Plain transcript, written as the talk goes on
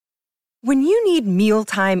When you need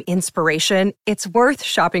mealtime inspiration, it's worth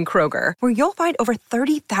shopping Kroger, where you'll find over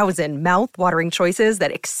 30,000 mouth-watering choices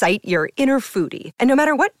that excite your inner foodie. And no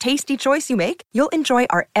matter what tasty choice you make, you'll enjoy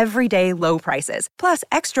our everyday low prices, plus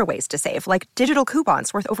extra ways to save, like digital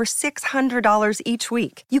coupons worth over $600 each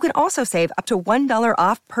week. You can also save up to $1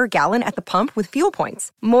 off per gallon at the pump with fuel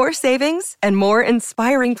points. More savings and more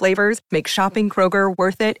inspiring flavors make shopping Kroger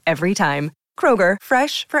worth it every time. Kroger,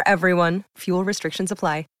 fresh for everyone. Fuel restrictions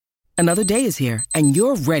apply. Another day is here, and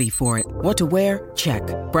you're ready for it. What to wear? Check.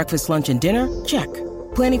 Breakfast, lunch, and dinner? Check.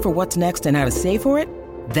 Planning for what's next and how to save for it?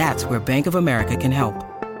 That's where Bank of America can help.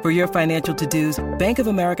 For your financial to-dos, Bank of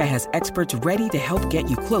America has experts ready to help get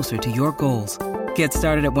you closer to your goals. Get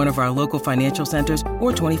started at one of our local financial centers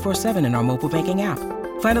or 24/7 in our mobile banking app.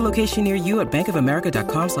 Find a location near you at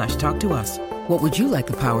bankofamerica.com/talktous. What would you like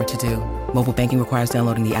the power to do? Mobile banking requires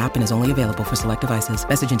downloading the app and is only available for select devices.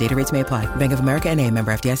 Message and data rates may apply. Bank of America N.A.,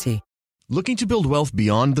 member FDIC. Looking to build wealth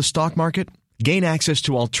beyond the stock market? Gain access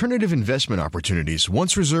to alternative investment opportunities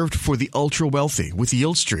once reserved for the ultra-wealthy with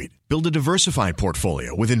Yield Street. Build a diversified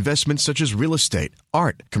portfolio with investments such as real estate,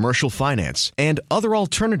 art, commercial finance, and other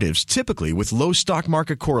alternatives typically with low stock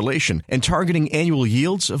market correlation and targeting annual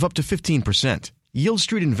yields of up to 15%. Yield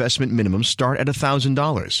Street investment minimums start at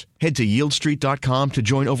 $1,000. Head to yieldstreet.com to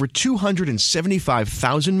join over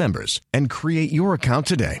 275,000 members and create your account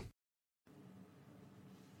today.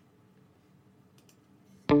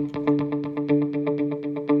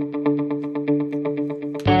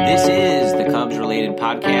 This is the Cubs-related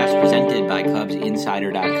podcast presented by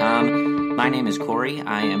CubsInsider.com. My name is Corey.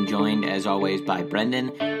 I am joined, as always, by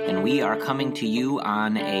Brendan, and we are coming to you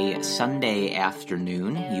on a Sunday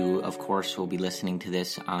afternoon. You, of course, will be listening to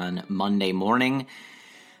this on Monday morning.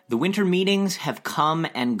 The winter meetings have come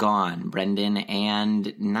and gone, Brendan,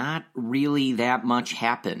 and not really that much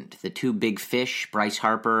happened. The two big fish, Bryce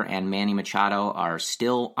Harper and Manny Machado, are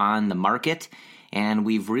still on the market, and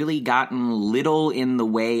we've really gotten little in the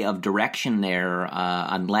way of direction there,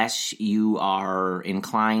 unless you are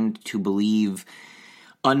inclined to believe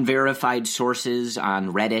unverified sources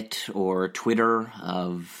on Reddit or Twitter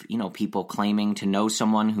of, people claiming to know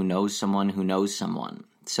someone who knows someone who knows someone.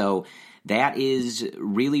 So that is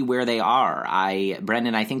really where they are.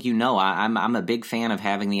 Brendan, I think I'm a big fan of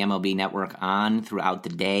having the MLB Network on throughout the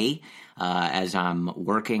day as I'm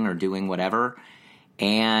working or doing whatever.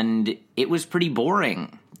 And it was pretty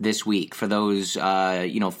boring this week for those,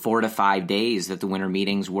 4 to 5 days that the winter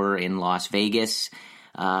meetings were in Las Vegas.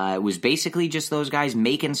 It was basically just those guys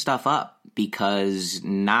making stuff up because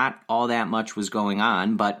not all that much was going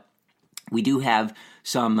on. But we do have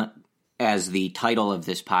some, as the title of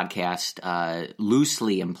this podcast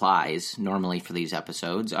loosely implies, normally for these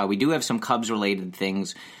episodes, we do have some Cubs-related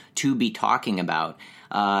things to be talking about.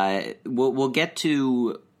 We'll get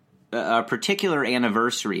to a particular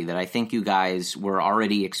anniversary that I think you guys were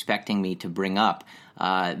already expecting me to bring up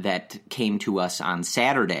that came to us on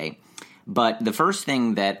Saturday. But the first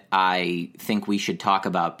thing that I think we should talk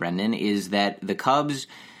about, Brendan, is that the Cubs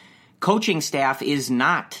coaching staff is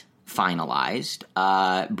not finalized.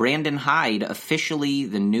 Brandon Hyde, officially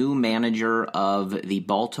the new manager of the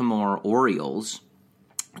Baltimore Orioles,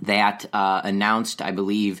 that announced, I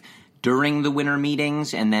believe, during the winter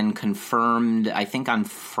meetings and then confirmed, I think, on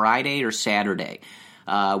Friday or Saturday,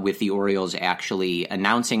 with the Orioles actually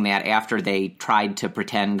announcing that after they tried to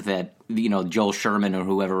pretend that, Joel Sherman or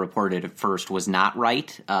whoever reported it first was not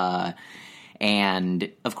right.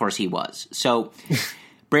 And, of course, he was. So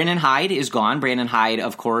Brandon Hyde is gone. Brandon Hyde,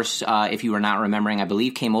 of course, if you are not remembering, I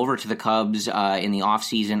believe came over to the Cubs in the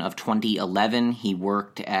offseason of 2011. He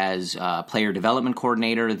worked as player development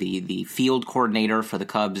coordinator, the field coordinator for the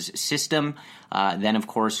Cubs system. Then, of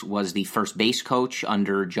course, was the first base coach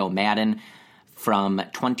under Joe Maddon from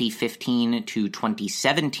 2015 to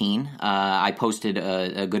 2017. I posted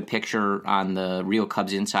a good picture on the Real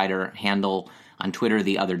Cubs Insider handle on Twitter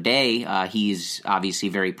the other day. He's obviously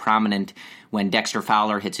very prominent when Dexter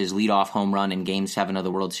Fowler hits his leadoff home run in Game 7 of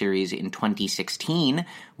the World Series in 2016,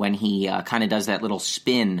 when he kind of does that little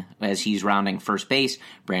spin as he's rounding first base.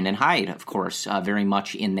 Brandon Hyde, of course, very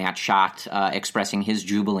much in that shot, expressing his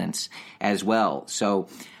jubilance as well. So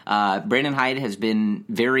Brandon Hyde has been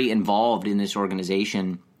very involved in this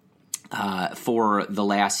organization for the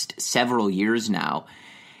last several years now,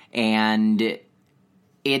 and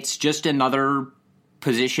it's just another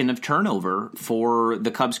position of turnover for the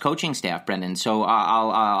Cubs coaching staff, Brendan. So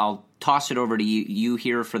I'll toss it over to you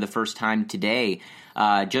here for the first time today,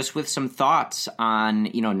 just with some thoughts on,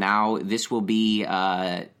 now this will be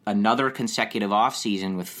another consecutive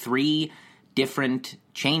offseason with 3 different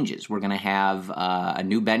changes. We're going to have a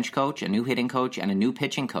new bench coach, a new hitting coach, and a new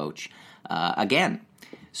pitching coach again.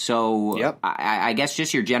 So yep. I guess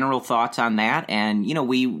just your general thoughts on that. And,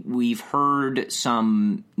 we've heard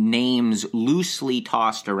some names loosely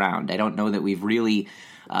tossed around. I don't know that we've really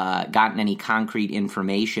gotten any concrete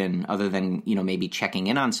information other than, maybe checking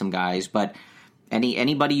in on some guys. But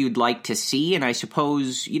anybody you'd like to see? And I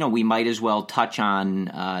suppose, we might as well touch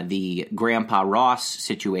on the Grandpa Ross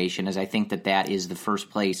situation, as I think that is the first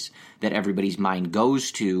place that everybody's mind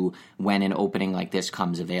goes to when an opening like this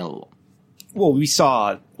comes available. Well, we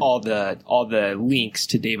saw all the links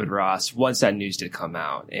to David Ross once that news did come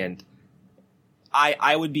out, and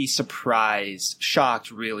I would be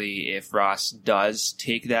shocked really, if Ross does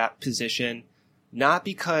take that position, not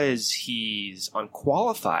because he's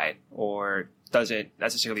unqualified or doesn't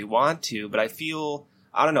necessarily want to, but I feel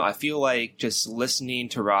like just listening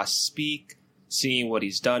to Ross speak, seeing what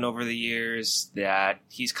he's done over the years, that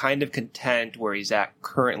he's kind of content where he's at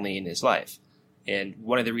currently in his life. And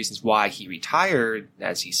one of the reasons why he retired,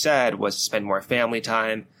 as he said, was to spend more family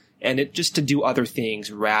time and just to do other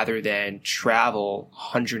things rather than travel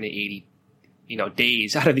 180,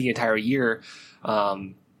 days out of the entire year,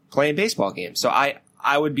 playing baseball games. So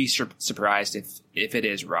I would be surprised if it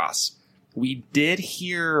is Ross. We did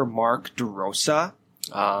hear Mark DeRosa,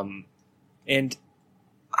 and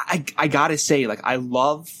I gotta say, I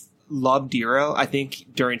love Dero. I think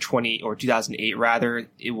during 2008 rather,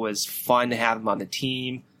 it was fun to have him on the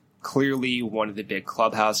team. Clearly one of the big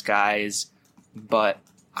clubhouse guys, but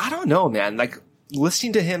I don't know, man.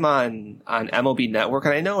 Listening to him on MLB Network,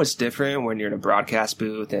 and I know it's different when you're in a broadcast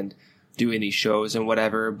booth and doing these shows and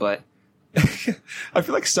whatever, but I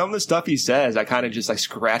feel like some of the stuff he says, I kind of just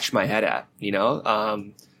scratch my head at,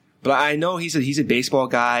 but I know he's a baseball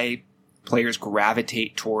guy. Players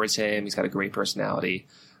gravitate towards him. He's got a great personality.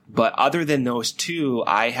 But other than those two,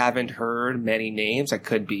 I haven't heard many names. I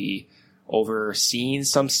could be overseeing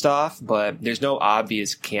some stuff, but there's no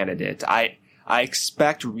obvious candidate. I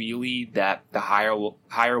expect really that the hire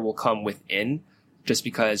will come within, just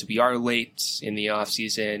because we are late in the off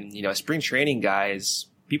season. Spring training guys,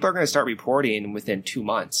 people are going to start reporting within 2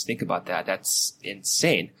 months. Think about that. That's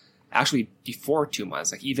insane. Actually, before 2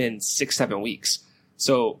 months, even 6-7 weeks.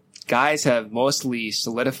 So guys have mostly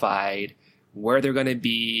solidified where they're going to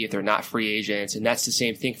be if they're not free agents. And that's the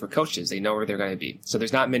same thing for coaches. They know where they're going to be. So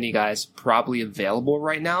there's not many guys probably available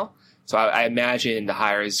right now. So I imagine the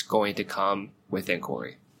hire is going to come within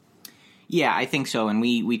Corey. Yeah, I think so. And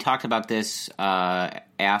we talked about this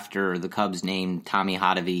after the Cubs named Tommy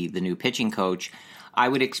Hotovy the new pitching coach. I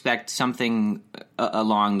would expect something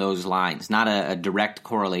along those lines, not a direct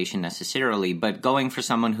correlation necessarily, but going for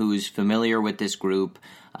someone who's familiar with this group,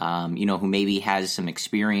 who maybe has some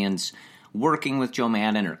experience working with Joe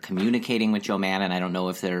Maddon or communicating with Joe Maddon. I don't know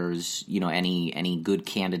if there's, any good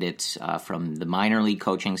candidates from the minor league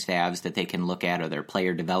coaching staffs that they can look at, or their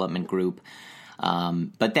player development group.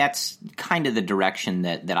 But that's kind of the direction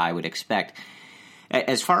that I would expect.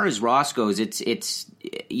 As far as Ross goes, it's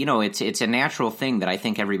a natural thing that I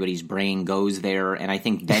think everybody's brain goes there, and I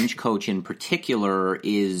think bench coach in particular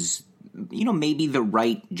is maybe the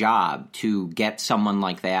right job to get someone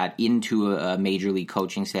like that into a major league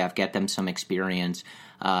coaching staff, get them some experience,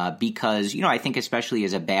 because I think especially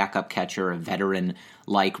as a backup catcher, a veteran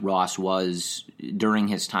like Ross was during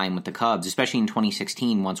his time with the Cubs, especially in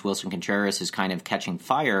 2016, once Wilson Contreras is kind of catching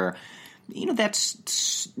fire.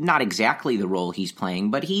 That's not exactly the role he's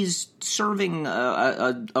playing, but he's serving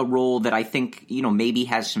a role that I think, maybe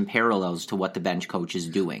has some parallels to what the bench coach is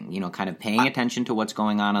doing, kind of paying attention to what's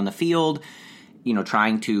going on the field,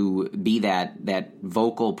 trying to be that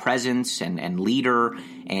vocal presence and leader,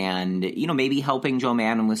 and, maybe helping Joe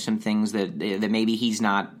Maddon with some things that maybe he's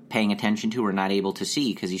not paying attention to or not able to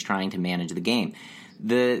see because he's trying to manage the game.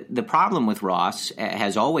 The problem with Ross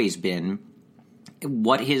has always been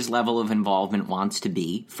what his level of involvement wants to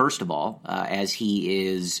be, first of all, as he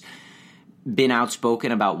is been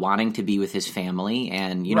outspoken about wanting to be with his family.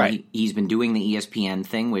 And, right. He's been doing the ESPN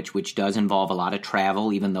thing, which does involve a lot of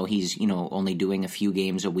travel, even though he's, only doing a few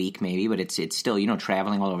games a week maybe, but it's still,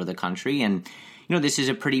 traveling all over the country. And, this is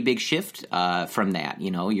a pretty big shift from that.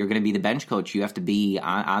 You're going to be the bench coach. You have to be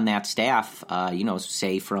on that staff,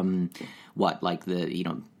 say from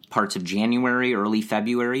parts of January, early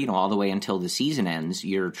February, all the way until the season ends.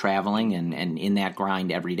 You're traveling and in that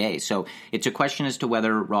grind every day. So it's a question as to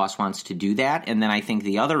whether Ross wants to do that. And then I think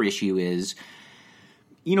the other issue is,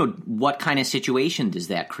 what kind of situation does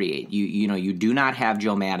that create? You do not have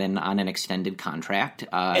Joe Maddon on an extended contract.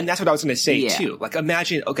 And that's what I was going to say, yeah. too.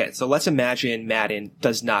 Let's imagine Maddon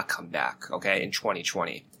does not come back, in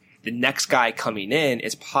 2020. the next guy coming in,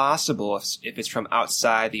 it's possible if it's from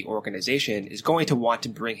outside the organization, is going to want to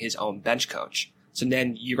bring his own bench coach. So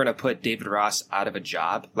then you're going to put David Ross out of a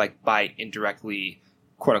job, like by indirectly,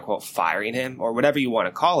 quote unquote, firing him or whatever you want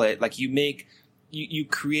to call it. Like you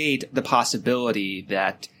create the possibility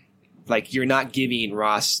that like you're not giving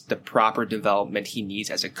Ross the proper development he needs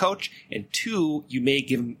as a coach. And two, you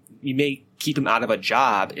may keep him out of a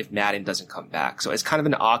job if Madden doesn't come back. So it's kind of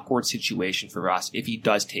an awkward situation for Ross if he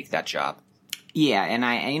does take that job. Yeah, and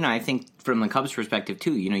I think from the Cubs' perspective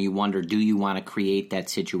too, you wonder, do you want to create that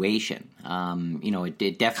situation?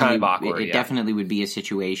 It definitely kind of awkward, definitely would be a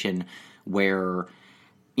situation where,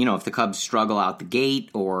 if the Cubs struggle out the gate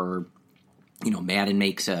or, Madden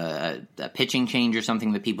makes a pitching change or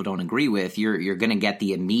something that people don't agree with, you're going to get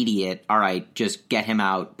the immediate, all right, just get him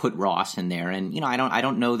out, put Ross in there, and I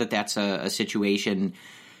don't know that that's a situation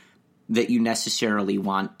that you necessarily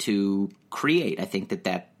want to create. I think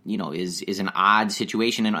that is an odd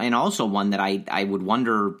situation and also one that I would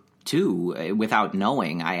wonder too, without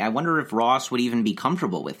knowing. I wonder if Ross would even be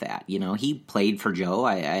comfortable with that. He played for Joe.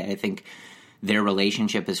 I think their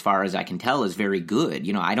relationship, as far as I can tell, is very good.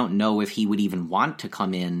 I don't know if he would even want to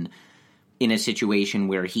come in a situation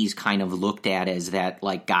where he's kind of looked at as that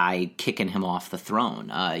like guy kicking him off the throne.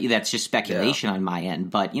 That's just speculation on my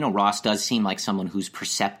end. But, Ross does seem like someone who's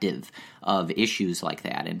perceptive of issues like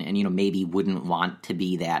that and maybe wouldn't want to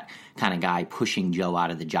be that kind of guy pushing Joe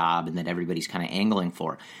out of the job and that everybody's kind of angling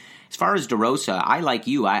for. As far as DeRosa, I like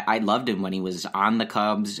you. I loved him when he was on the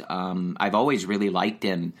Cubs. I've always really liked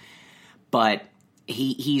him. But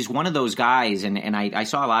he's one of those guys, and I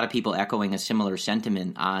saw a lot of people echoing a similar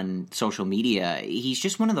sentiment on social media. He's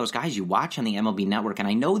just one of those guys you watch on the MLB Network, and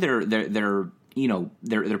I know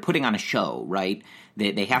they're putting on a show, right?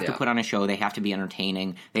 They have to put on a show. They have to be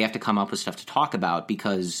entertaining. They have to come up with stuff to talk about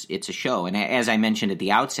because it's a show. And as I mentioned at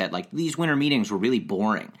the outset, like these winter meetings were really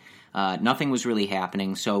boring. Nothing was really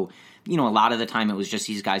happening. So, a lot of the time it was just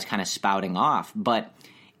these guys kind of spouting off. But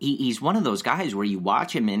he's one of those guys where you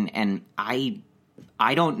watch him and I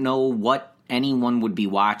don't know what anyone would be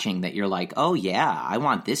watching that you're like, oh yeah, I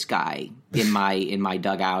want this guy in my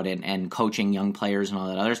dugout and coaching young players and all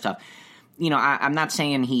that other stuff. I'm not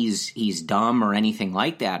saying he's dumb or anything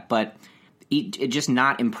like that, but it's just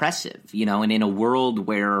not impressive, and in a world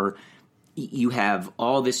where you have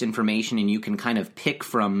all this information and you can kind of pick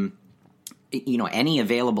from, any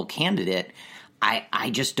available candidate, I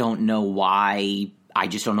just don't know why. I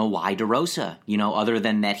just don't know why DeRosa, other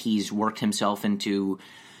than that he's worked himself into,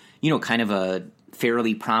 kind of a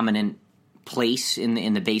fairly prominent place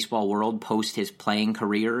in the baseball world post his playing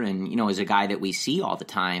career and, is a guy that we see all the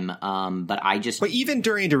time. But even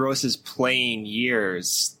during DeRosa's playing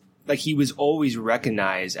years, like he was always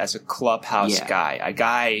recognized as a clubhouse guy, a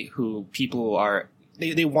guy who people are –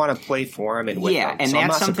 they want to play for him and with him. And so that's I'm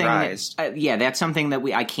not something surprised. That's something that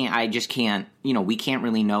we can't we can't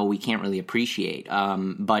really know, we can't really appreciate.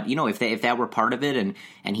 But if that were part of it and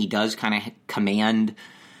he does kind of command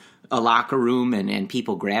a locker room and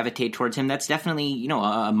people gravitate towards him, that's definitely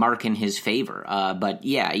a mark in his favor. But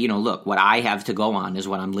look, what I have to go on is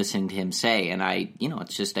what I'm listening to him say, and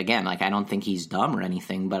it's just, again, like I don't think he's dumb or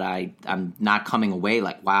anything, but I'm not coming away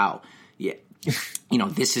like, wow, yeah.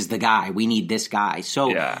 This is the guy. We need this guy. So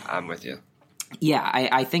yeah, I'm with you. Yeah,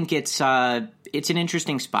 I think it's an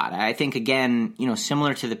interesting spot. I think, again,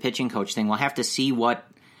 similar to the pitching coach thing, we'll have to see what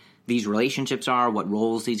these relationships are, what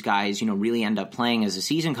roles these guys, really end up playing as the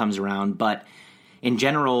season comes around. But in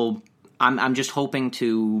general, I'm just hoping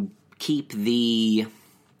to keep the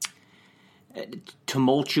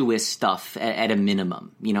tumultuous stuff at a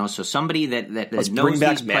minimum. So somebody that knows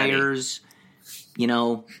these players.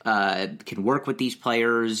 Can work with these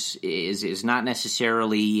players, is not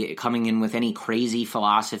necessarily coming in with any crazy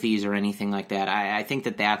philosophies or anything like that. I think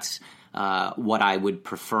that's what I would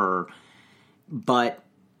prefer. But,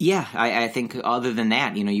 yeah, I think other than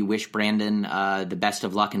that, you wish Brandon the best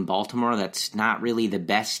of luck in Baltimore. That's not really the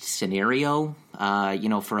best scenario,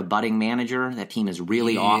 for a budding manager. That team is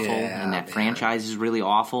really awful, and that franchise is really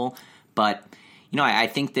awful. But, I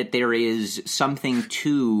think that there is something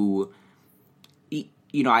to...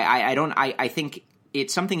 I think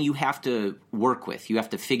it's something you have to work with. You have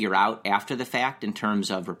to figure out after the fact in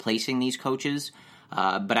terms of replacing these coaches.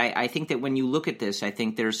 But I think that when you look at this, I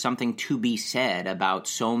think there's something to be said about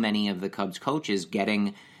so many of the Cubs coaches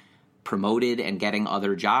getting promoted and getting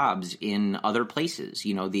other jobs in other places.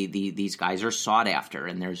 These guys are sought after,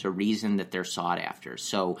 and there's a reason that they're sought after.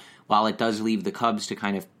 So while it does leave the Cubs to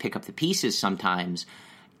kind of pick up the pieces sometimes,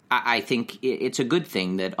 I think it's a good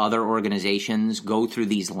thing that other organizations go through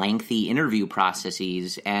these lengthy interview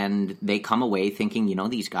processes and they come away thinking,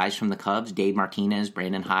 these guys from the Cubs, Dave Martinez,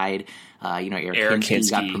 Brandon Hyde, Eric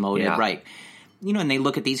Kinske got promoted, right? And they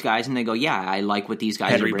look at these guys and they go, yeah, I like what these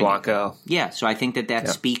guys are bringing. Henry Blanco. Yeah, so I think that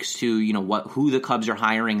speaks to, who the Cubs are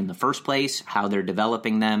hiring in the first place, how they're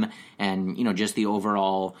developing them, and, just the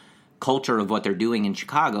overall culture of what they're doing in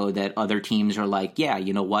Chicago, that other teams are like, yeah,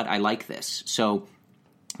 you know what, I like this. So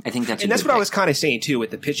I think that's what I was kind of saying, too, with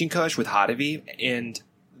the pitching coach, with Hottovy, and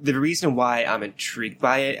the reason why I'm intrigued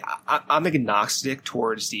by it, I'm agnostic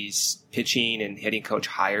towards these pitching and hitting coach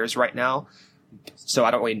hires right now. So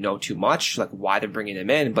I don't really know too much, like why they're bringing him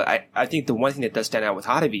in. But I think the one thing that does stand out with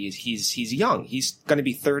Hottovy is he's young. He's going to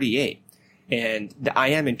be 38. And I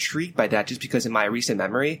am intrigued by that just because in my recent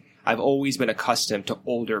memory, I've always been accustomed to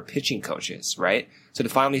older pitching coaches, right? So to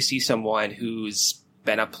finally see someone who's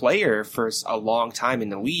been a player for a long time in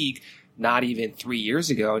the league, not even 3 years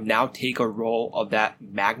ago, now take a role of that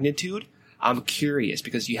magnitude, I'm curious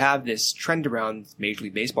because you have this trend around Major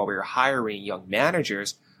League Baseball where you're hiring young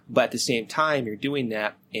managers, but at the same time, you're doing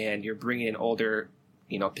that and you're bringing in older,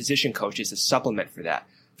 position coaches to supplement for that.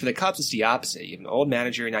 For the Cubs, it's the opposite. You have an old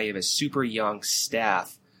manager, and now you have a super young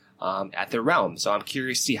staff at the realm. So I'm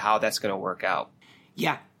curious to see how that's going to work out.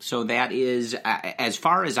 Yeah, so that is, as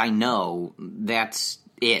far as I know, that's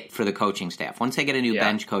it for the coaching staff. Once they get a new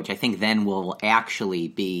bench coach, I think then we'll actually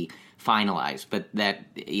be finalized, but that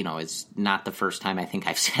is not the first time I think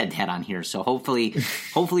I've said that on here. So hopefully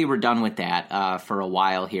we're done with that for a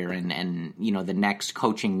while here, and the next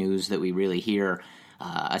coaching news that we really hear,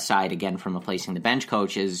 aside again from replacing the bench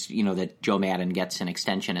coach, is that Joe Maddon gets an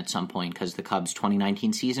extension at some point because the Cubs'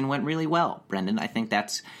 2019 season went really well. Brendan, I think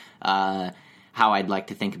that's how I'd like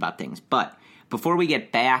to think about things. But before we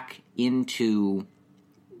get back into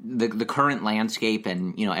the current landscape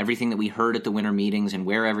and everything that we heard at the winter meetings and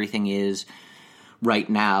where everything is right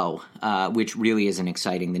now, which really isn't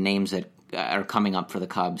exciting. The names that are coming up for the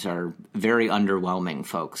Cubs are very underwhelming,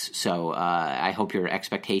 folks. So I hope your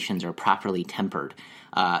expectations are properly tempered.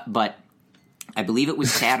 But I believe it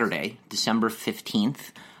was Saturday, December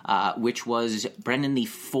 15th, which was, Brendan, the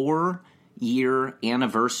 4-year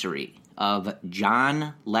anniversary of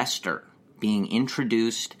Jon Lester being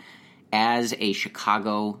introduced as a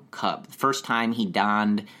Chicago Cub. The first time he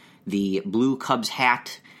donned the blue Cubs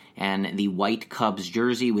hat and the white Cubs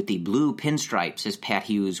jersey with the blue pinstripes, as Pat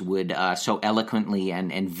Hughes would so eloquently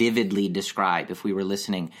and vividly describe if we were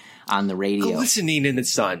listening on the radio. Glistening in the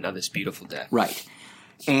sun on this beautiful day. Right.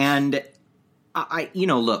 And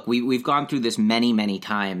look, we've gone through this many, many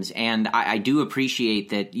times, and I do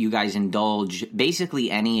appreciate that you guys indulge basically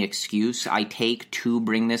any excuse I take to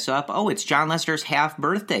bring this up. Oh, it's Jon Lester's half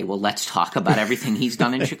birthday. Well, let's talk about everything he's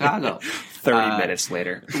done in Chicago. 30 minutes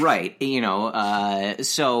later. Right.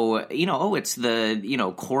 It's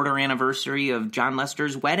the, quarter anniversary of Jon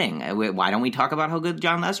Lester's wedding. Why don't we talk about how good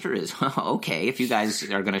Jon Lester is? Okay, if you guys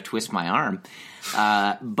are going to twist my arm.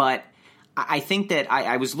 But I think that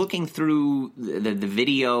I was looking through the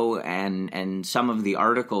video and some of the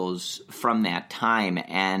articles from that time,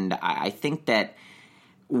 and I think that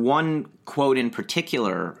one quote in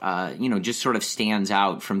particular, just sort of stands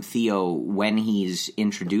out from Theo when he's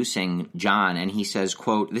introducing Jon, and he says,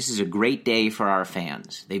 quote, "This is a great day for our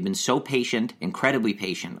fans. They've been so patient, incredibly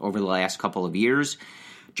patient over the last couple of years.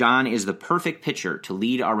 Jon is the perfect pitcher to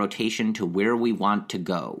lead our rotation to where we want to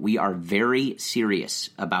go. We are very serious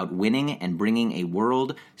about winning and bringing a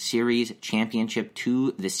World Series championship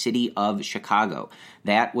to the city of Chicago."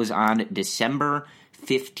 That was on December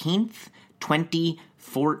 15th,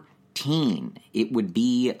 2014. It would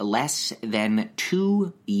be less than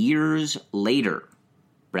 2 years later,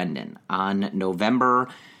 Brendan, on November,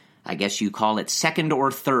 I guess you call it 2nd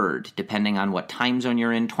or 3rd, depending on what time zone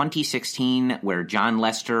you're in, 2016, where Jon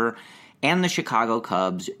Lester and the Chicago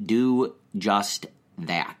Cubs do just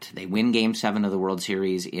that. They win Game 7 of the World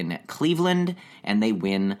Series in Cleveland, and they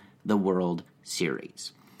win the World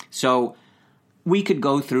Series. So we could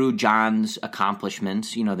go through Jon's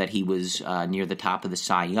accomplishments, that he was near the top of the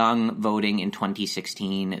Cy Young voting in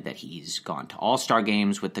 2016, that he's gone to All-Star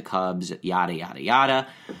games with the Cubs, yada, yada, yada.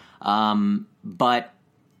 But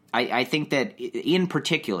I think that in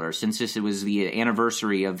particular, since this was the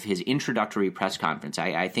anniversary of his introductory press conference,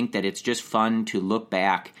 I think that it's just fun to look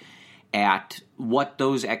back at what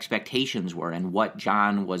those expectations were and what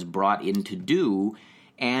Jon was brought in to do,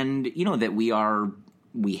 and, that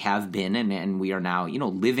we have been and we are now,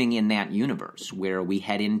 living in that universe where we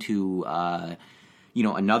head into,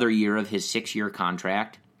 another year of his 6-year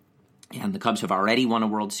contract. And the Cubs have already won a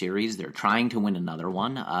World Series. They're trying to win another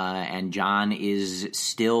one. And John is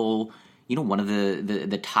still, one of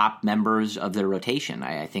the top members of their rotation.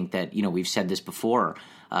 I think that, we've said this before.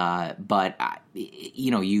 But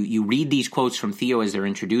you read these quotes from Theo as they're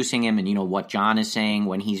introducing him and, what John is saying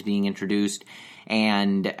when he's being introduced.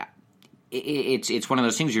 And it's one of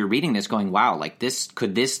those things you're reading this going, wow, like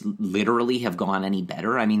could this literally have gone any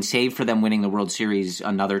better? I mean, save for them winning the World Series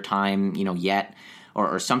another time, yet.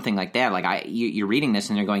 Or something like that. Like you're reading this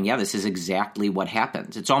and you're going, yeah, this is exactly what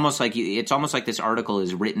happens. It's almost like this article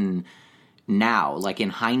is written now, like in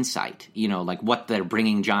hindsight. Like what they're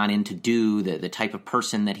bringing John in to do, the type of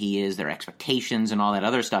person that he is, their expectations, and all that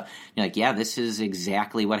other stuff. You're like, yeah, this is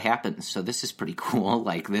exactly what happens. So this is pretty cool.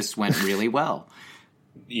 Like this went really well.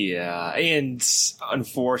 Yeah, and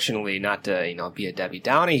unfortunately, not to be a Debbie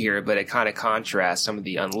Downey here, but it kind of contrasts some of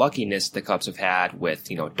the unluckiness the Cubs have had with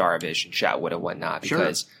Darvish and Chatwood and whatnot.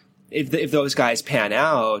 Because if those guys pan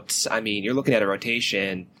out, I mean, you're looking at a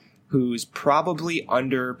rotation who's probably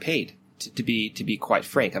underpaid. To be quite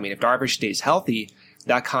frank, I mean, if Darvish stays healthy,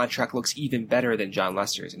 that contract looks even better than John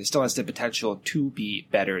Lester's, and it still has the potential to be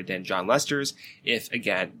better than John Lester's if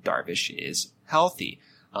again Darvish is healthy.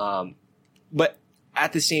 But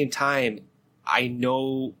at the same time, I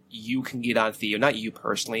know you can get on Theo, not you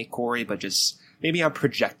personally, Corey, but just maybe I'm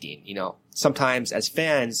projecting. Sometimes as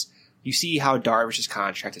fans, you see how Darvish's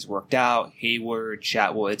contract has worked out, Hayward,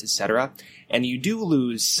 Chatwood, etc., and you do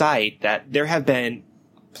lose sight that there have been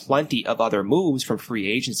plenty of other moves from free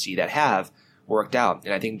agency that have worked out,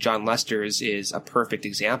 and I think John Lester's is a perfect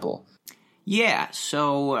example. Yeah,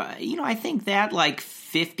 so I think that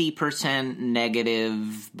 50%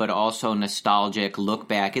 negative, but also nostalgic look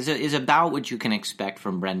back is about what you can expect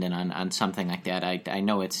from Brendan on something like that. I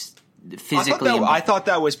know it's physically. I thought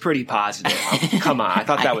that was pretty positive. Come on, I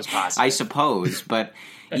thought that was positive. I suppose, but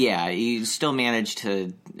yeah, you still managed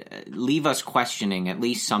to leave us questioning at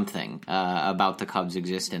least something about the Cubs'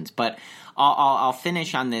 existence. But I'll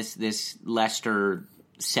finish on this Lester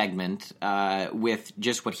segment with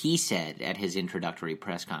just what he said at his introductory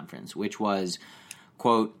press conference, which was,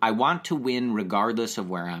 quote, "I want to win regardless of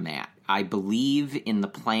where I'm at. I believe in the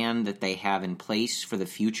plan that they have in place for the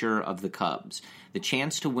future of the Cubs. The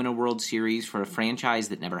chance to win a World Series for a franchise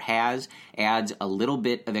that never has adds a little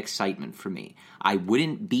bit of excitement for me. I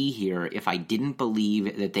wouldn't be here if I didn't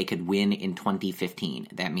believe that they could win in 2015.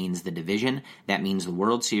 That means the division. That means the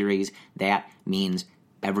World Series. That means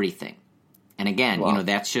everything." And again, wow.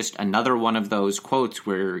 That's just another one of those quotes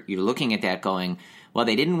where you're looking at that going, well,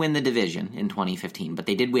 they didn't win the division in 2015, but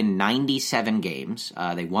they did win 97 games.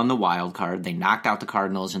 They won the wild card. They knocked out the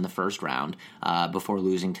Cardinals in the first round before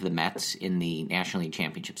losing to the Mets in the National League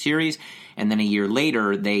Championship Series. And then a year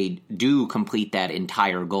later, they do complete that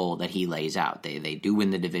entire goal that he lays out. They do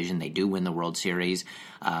win the division. They do win the World Series.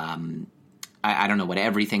 I don't know what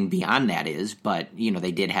everything beyond that is, but,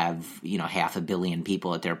 they did have, 500 million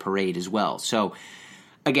people at their parade as well. So,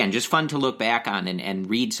 again, just fun to look back on and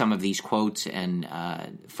read some of these quotes and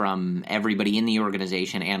from everybody in the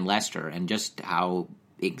organization and Lester, and just how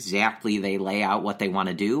exactly they lay out what they want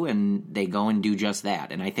to do, and they go and do just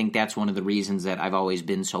that. And I think that's one of the reasons that I've always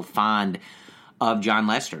been so fond of John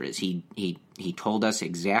Lester, is he told us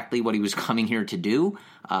exactly what he was coming here to do,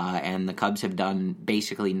 and the Cubs have done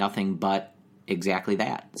basically nothing but exactly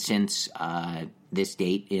that since this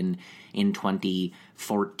date in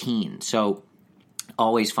 2014. So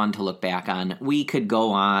always fun to look back on. We could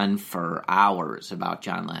go on for hours about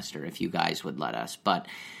John Lester if you guys would let us, but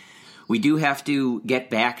we do have to get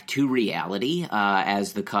back to reality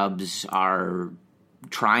as the Cubs are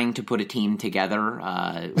trying to put a team together.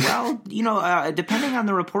 Depending on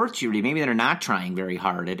the reports you read, maybe they're not trying very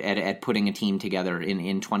hard at putting a team together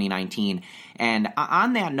in 2019. And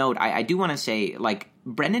on that note, I do want to say,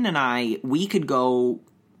 Brendan and I, we could go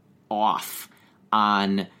off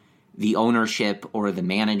on the ownership or the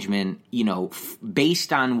management,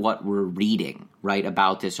 based on what we're reading, right,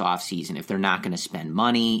 about this offseason, if they're not going to spend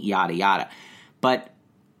money, yada, yada. But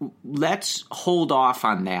let's hold off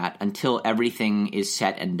on that until everything is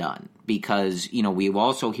set and done, because, we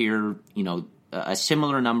also hear, a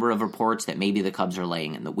similar number of reports that maybe the Cubs are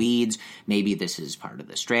laying in the weeds. Maybe this is part of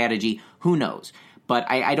the strategy. Who knows? But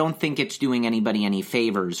I don't think it's doing anybody any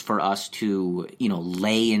favors for us to,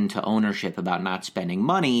 lay into ownership about not spending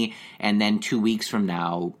money, and then 2 weeks from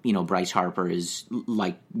now, Bryce Harper is,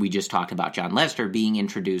 like we just talked about John Lester, being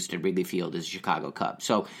introduced at Wrigley Field as a Chicago Cub.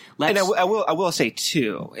 So let's. And I will say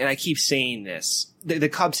too, and I keep saying this, the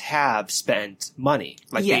Cubs have spent money.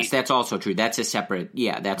 Yes, that's also true. That's a separate.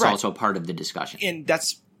 Yeah, that's right. Also part of the discussion. And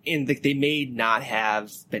that's and they may not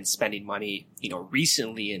have been spending money,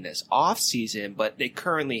 recently in this off season, but they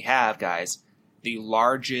currently have, guys, the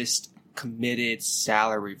largest committed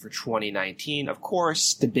salary for 2019. Of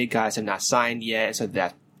course, the big guys have not signed yet, so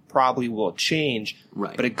that probably will change.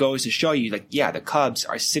 Right. But it goes to show you, the Cubs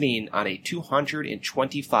are sitting on a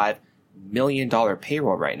 $225 million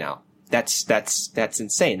payroll right now. That's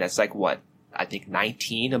insane. That's I think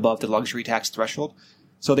 19 above the luxury tax threshold.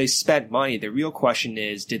 So they spent money. The real question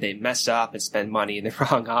is, did they mess up and spend money in the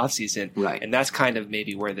wrong offseason? Right. And that's kind of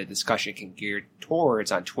maybe where the discussion can gear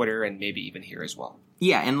towards on Twitter and maybe even here as well.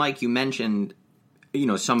 Yeah, and like you mentioned,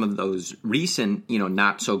 some of those recent,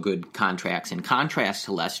 not so good contracts, in contrast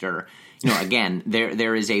to Lester, again,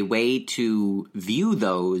 there is a way to view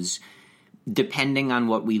those depending on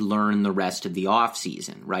what we learn the rest of the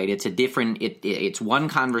offseason, right? It's it's one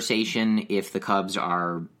conversation if the Cubs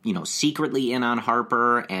are, secretly in on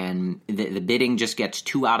Harper and the bidding just gets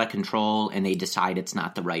too out of control and they decide it's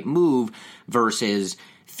not the right move, versus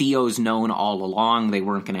Theo's known all along they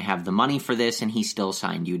weren't going to have the money for this and he still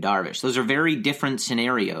signed Yu Darvish. Those are very different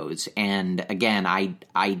scenarios. And again,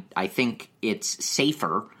 I think it's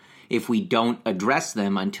safer if we don't address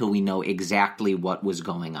them until we know exactly what was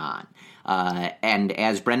going on. And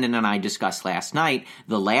as Brendan and I discussed last night,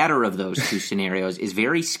 the latter of those two scenarios is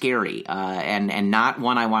very scary and not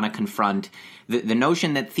one I want to confront. The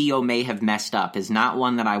notion that Theo may have messed up is not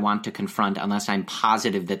one that I want to confront unless I'm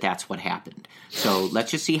positive that that's what happened. So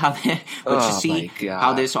let's just see how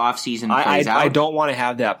how this offseason plays out. I don't want to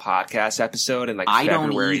have that podcast episode in I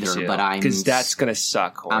February don't either, too, but because that's going to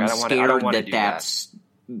suck. I'm scared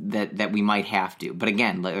that that we might have to. But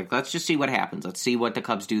again, let's just see what happens. Let's see what the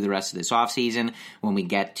Cubs do the rest of this offseason when we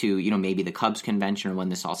get to, maybe the Cubs convention or when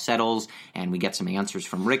this all settles and we get some answers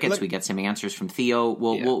from Ricketts, we get some answers from Theo.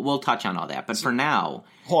 We'll touch on all that. But for now...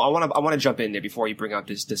 Hold on, I want to jump in there before you bring up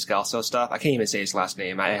this Descalso stuff. I can't even say his last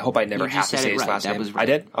name. I hope I never have to say his last name. Was right. I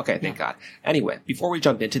did? Okay, thank God. Anyway, before we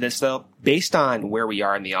jump into this though, based on where we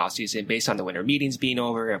are in the offseason, based on the winter meetings being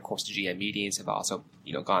over, and of course the GM meetings have also,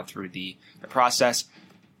 gone through the process,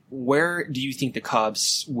 where do you think the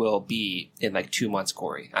Cubs will be in 2 months,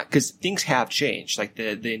 Corey? Because things have changed.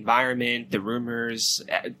 The environment, the rumors,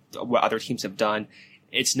 what other teams have done,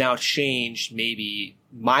 it's now changed maybe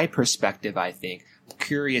my perspective, I think. I'm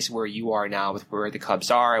curious where you are now with where the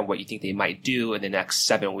Cubs are and what you think they might do in the next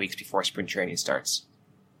 7 weeks before spring training starts.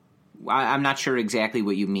 I'm not sure exactly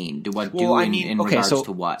what you mean. In regards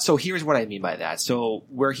to what? So here's what I mean by that. So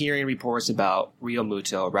we're hearing reports about Real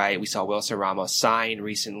Muto, right? We saw Wilson Ramos sign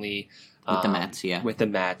recently. With the Mets, yeah. With the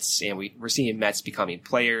Mets. And we're seeing Mets becoming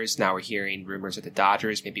players. Now we're hearing rumors of the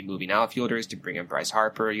Dodgers maybe moving outfielders to bring in Bryce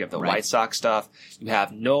Harper. You have the White Sox stuff. You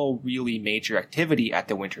have no really major activity at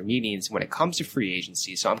the winter meetings when it comes to free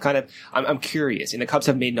agency. So I'm curious. And the Cubs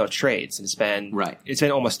have made no trades. And it's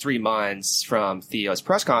been almost 3 months from Theo's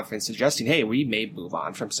press conference suggesting, hey, we may move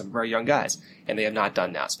on from some very young guys. And they have not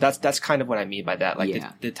done that. So that's kind of what I mean by that.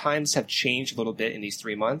 The times have changed a little bit in these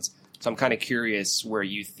 3 months. So I'm kind of curious where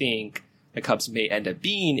you think the Cubs may end up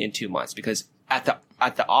being in 2 months, because at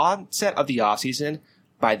the onset of the offseason,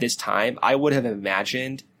 by this time, I would have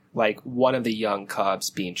imagined one of the young Cubs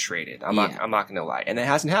being traded. I'm not going to lie. And it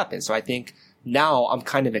hasn't happened. So I think now I'm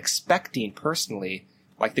kind of expecting personally,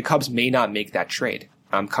 the Cubs may not make that trade.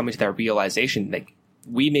 I'm coming to that realization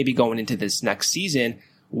we may be going into this next season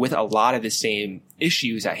with a lot of the same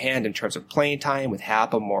issues at hand in terms of playing time with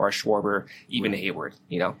Happ, Morris, Schwarber, even Hayward,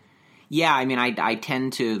 Yeah, I mean, I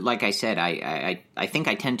tend to, like I said, I think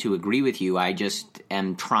I tend to agree with you. I just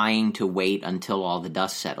am trying to wait until all the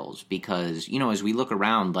dust settles because, as we look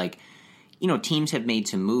around, teams have made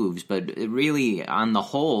some moves, but really, on the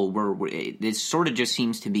whole, this sort of just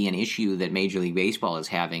seems to be an issue that Major League Baseball is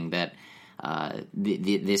having, that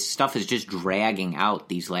this stuff is just dragging out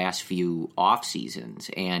these last few off seasons.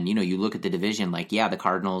 And, you look at the division, the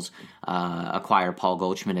Cardinals acquire Paul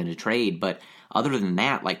Goldschmidt in a trade, but other than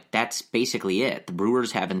that, that's basically it. The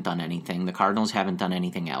Brewers haven't done anything. The Cardinals haven't done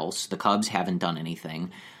anything else. The Cubs haven't done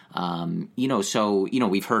anything.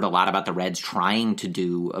 We've heard a lot about the Reds trying to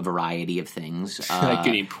do a variety of things.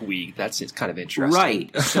 Getting Puig, it's kind of interesting.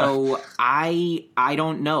 Right. So I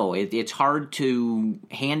don't know. It's hard to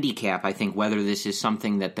handicap, I think, whether this is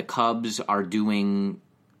something that the Cubs are doing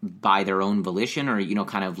by their own volition or,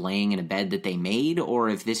 kind of laying in a bed that they made, or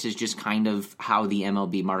if this is just kind of how the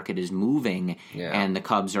MLB market is moving and the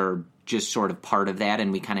Cubs are just sort of part of that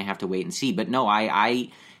and we kind of have to wait and see. But no, I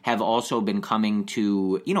have also been coming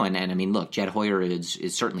to, and I mean, look, Jed Hoyer is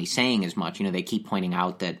certainly saying as much. They keep pointing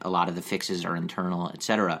out that a lot of the fixes are internal, et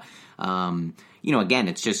cetera. Again,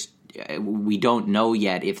 it's just, we don't know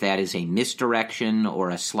yet if that is a misdirection or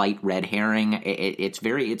a slight red herring. It's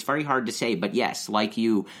very hard to say. But yes, like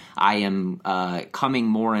you, I am coming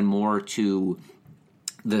more and more to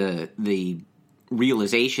the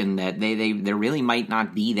realization that there really might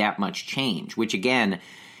not be that much change, which again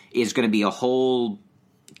is going to be a whole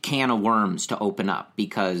can of worms to open up,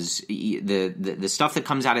 because the stuff that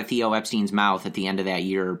comes out of Theo Epstein's mouth at the end of that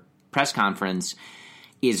year press conference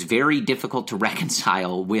is very difficult to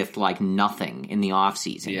reconcile with like nothing in the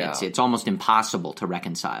offseason. Yeah. It's almost impossible to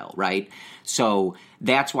reconcile, right? So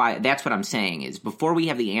that's what I'm saying is, before we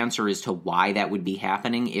have the answer as to why that would be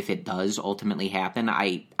happening, if it does ultimately happen,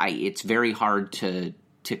 it's very hard to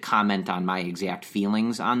comment on my exact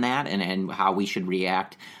feelings on that and how we should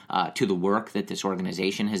react to the work that this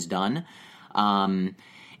organization has done.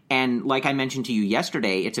 And like I mentioned to you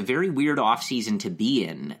yesterday, it's a very weird offseason to be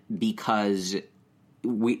in, because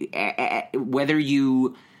what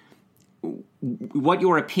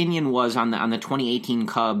your opinion was on the 2018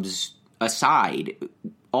 Cubs aside,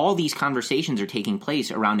 all these conversations are taking place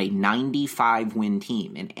around a 95-win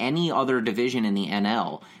team. In any other division in the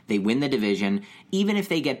NL, they win the division, even if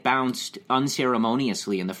they get bounced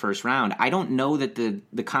unceremoniously in the first round. I don't know that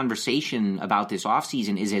the conversation about this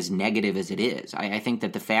offseason is as negative as it is. I think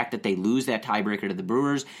that the fact that they lose that tiebreaker to the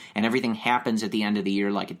Brewers and everything happens at the end of the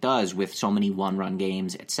year like it does with so many one-run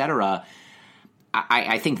games, etc.,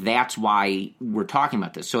 I think that's why we're talking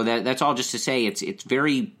about this. So that's all just to say it's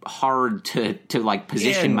very hard to like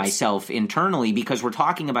position myself internally, because we're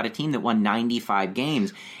talking about a team that won 95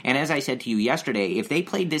 games. And as I said to you yesterday, if they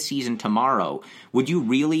played this season tomorrow, would you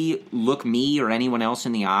really look me or anyone else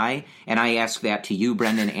in the eye? And I ask that to you,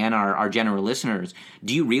 Brendan, and our general listeners.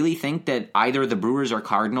 Do you really think that either the Brewers or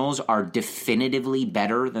Cardinals are definitively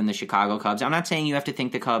better than the Chicago Cubs? I'm not saying you have to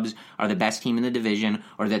think the Cubs are the best team in the division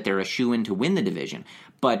or that they're a shoo-in to win the division.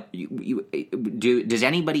 But does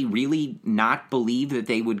anybody really not believe that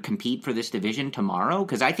they would compete for this division tomorrow?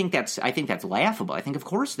 Because I think that's laughable. I think of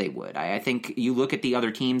course they would. I think you look at the other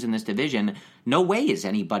teams in this division, no way is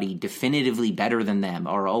anybody definitively better than them.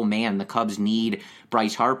 Or, oh man, the Cubs need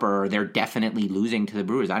Bryce Harper, or they're definitely losing to the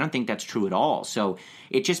Brewers. I don't think that's true at all. So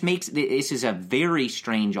it just makes this is a very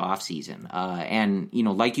strange offseason. And,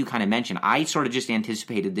 like you kind of mentioned, I sort of just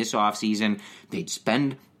anticipated this offseason they'd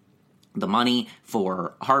spend the money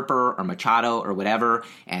for Harper or Machado or whatever,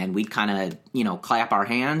 and we'd kind of, clap our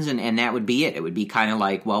hands, and that would be it. It would be kind of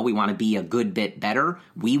like, well, we want to be a good bit better.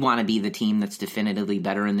 We want to be the team that's definitively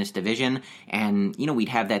better in this division, and, we'd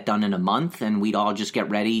have that done in a month, and we'd all just get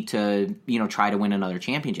ready to, try to win another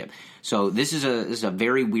championship. So this is a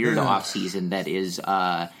very weird offseason that is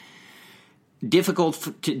difficult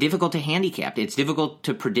to handicap. It's difficult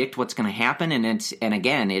to predict what's going to happen, and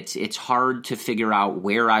it's hard to figure out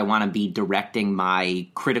where I want to be directing my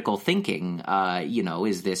critical thinking.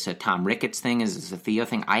 Is this a Tom Ricketts thing? Is this a Theo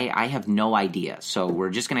thing? I have no idea. So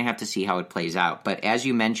we're just going to have to see how it plays out. But as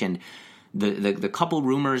you mentioned, the couple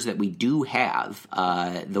rumors that we do have,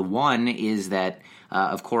 the one is that,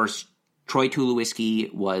 of course, Troy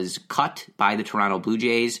Tulowitzki was cut by the Toronto Blue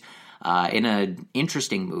Jays in an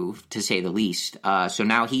interesting move, to say the least. So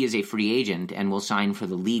now he is a free agent and will sign for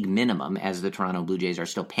the league minimum, as the Toronto Blue Jays are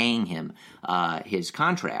still paying him his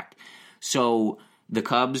contract. So the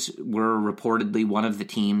Cubs were reportedly one of the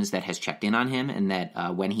teams that has checked in on him, and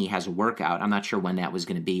that when he has a workout, I'm not sure when that was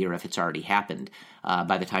going to be or if it's already happened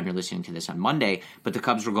by the time you're listening to this on Monday, but the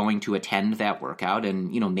Cubs were going to attend that workout and,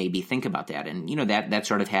 maybe think about that. And, that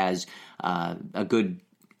sort of has a good...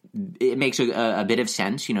 It makes a bit of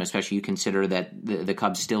sense, especially you consider that the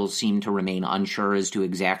Cubs still seem to remain unsure as to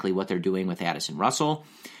exactly what they're doing with Addison Russell.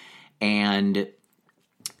 And,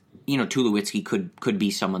 Tulowitzki could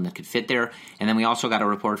be someone that could fit there. And then we also got a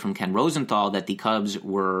report from Ken Rosenthal that the Cubs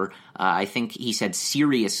were, I think he said,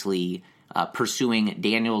 seriously pursuing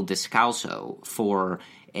Daniel Descalso for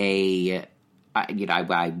I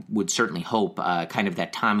would certainly hope kind of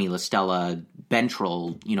that Tommy La Stella bench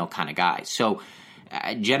role, kind of guy. So,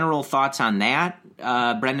 general thoughts on that,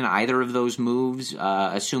 Brendan, either of those moves,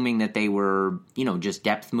 assuming that they were, just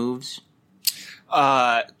depth moves?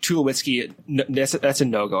 Tulowitzki, that's a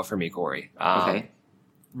no-go for me, Corey. Okay.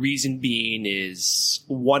 Reason being is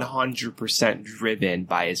 100% driven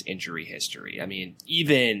by his injury history. I mean,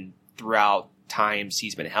 even throughout times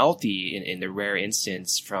he's been healthy, in the rare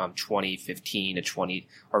instance from 2015 to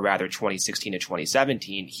 2016 to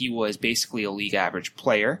 2017, he was basically a league average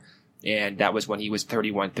player. And that was when he was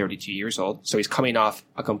 31, 32 years old. So he's coming off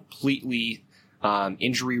a completely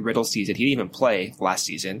injury-riddled season. He didn't even play last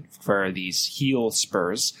season for these heel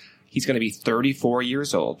Spurs. He's going to be 34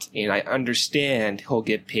 years old. And I understand he'll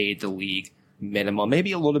get paid the league minimum,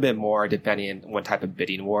 maybe a little bit more depending on what type of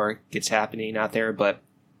bidding war gets happening out there, but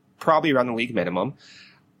probably around the league minimum.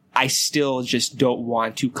 I still just don't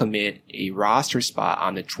want to commit a roster spot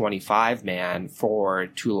on the 25-man for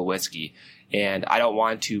Tulowitzki. And I don't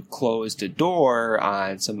want to close the door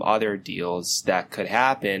on some other deals that could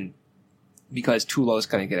happen because Tulo is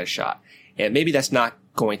going to get a shot. And maybe that's not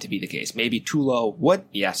going to be the case. Maybe Tulo would,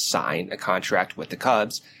 yes, sign a contract with the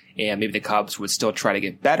Cubs, and maybe the Cubs would still try to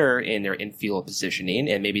get better in their infield positioning.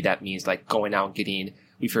 And maybe that means like going out and getting,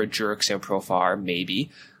 we've heard Jerks and Profar,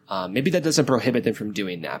 maybe. Maybe that doesn't prohibit them from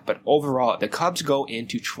doing that. But overall, the Cubs go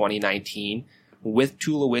into 2019 with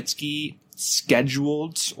Tulowitzki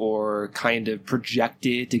scheduled or kind of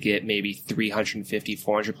projected to get maybe 350,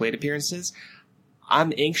 400 plate appearances.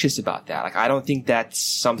 I'm anxious about that. Like, I don't think that's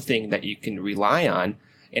something that you can rely on.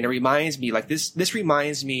 And it reminds me, like, this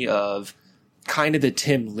reminds me of kind of the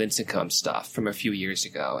Tim Lincecum stuff from a few years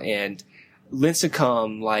ago. And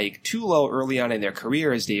Lincecum, like Tulo early on in their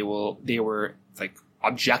careers, they were like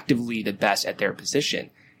objectively the best at their position.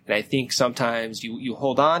 And I think sometimes you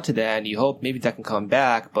hold on to that and you hope maybe that can come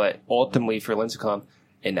back, but ultimately for Lincecum,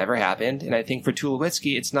 it never happened. And I think for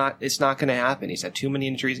Tulowitzki, it's not going to happen. He's had too many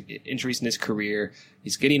injuries in his career.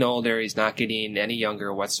 He's getting older. He's not getting any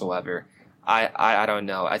younger whatsoever. I don't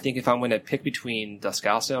know. I think if I'm going to pick between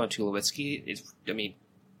Descalso and Tulowitzki,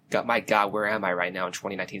 my God, where am I right now in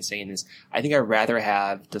 2019 saying this? I think I'd rather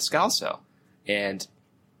have Descalso. And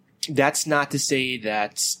that's not to say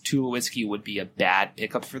that Tulowitzki would be a bad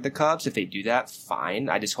pickup for the Cubs. If they do that, fine.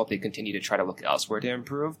 I just hope they continue to try to look elsewhere to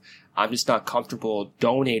improve. I'm just not comfortable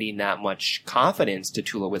donating that much confidence to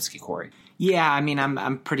Tulowitzki, Corey. Yeah, I mean,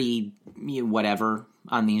 I'm pretty whatever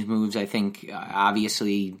on these moves. I think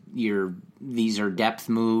obviously these are depth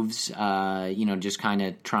moves. Just kind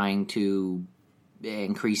of trying to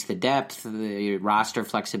increase the depth, the roster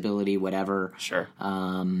flexibility, whatever. Sure.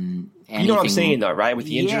 You know what I'm saying, though, right? With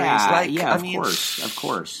the injuries, of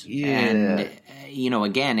course. Yeah. And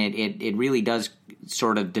again, it really does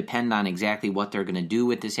sort of depend on exactly what they're going to do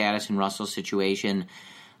with this Addison Russell situation,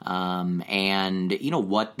 and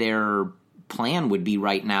what their plan would be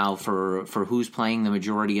right now for who's playing the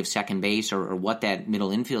majority of second base, or what that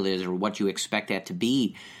middle infield is, or what you expect that to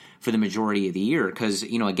be for the majority of the year. Because,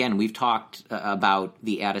 again, we've talked about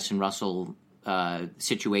the Addison Russell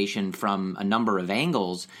situation from a number of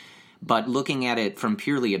angles, but looking at it from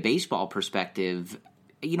purely a baseball perspective,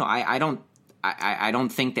 I don't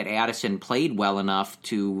think that Addison played well enough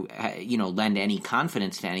to, lend any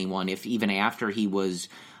confidence to anyone, if even after he was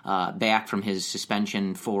back from his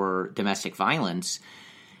suspension for domestic violence.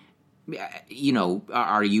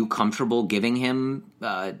 Are you comfortable giving him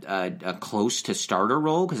a close to starter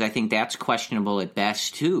role? Because I think that's questionable at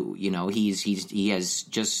best too. He has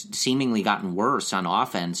just seemingly gotten worse on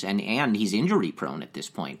offense, and he's injury prone at this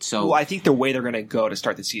point. So, well, I think the way they're going to go to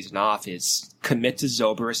start the season off is commit to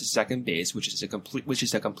Zobrist at second base, which is a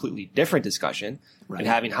completely different discussion, right, and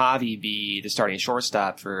having Javi be the starting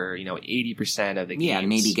shortstop for 80% of the games. Yeah,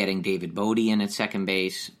 maybe getting David Bodie in at second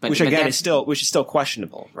base, which is still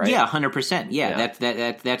questionable, right? Yeah, 100%. Yeah,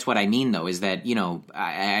 that's what I mean, though, is that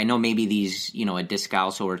I know maybe these a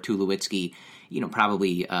Descalso or Tulowitzki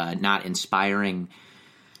probably not inspiring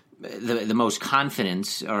the most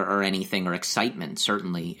confidence or anything, or excitement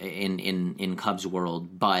certainly in Cubs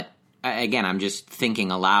world, but again, I'm just thinking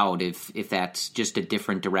aloud if that's just a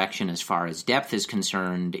different direction as far as depth is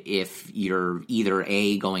concerned, if you're either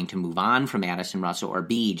A, going to move on from Addison Russell, or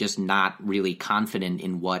B, just not really confident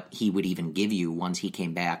in what he would even give you once he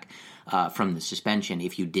came back from the suspension,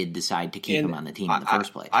 if you did decide to keep him on the team in the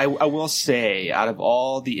first place. I will say, out of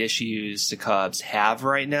all the issues the Cubs have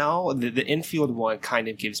right now, the infield one kind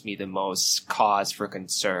of gives me the most cause for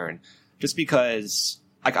concern, just because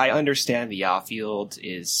I understand the outfield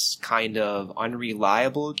is kind of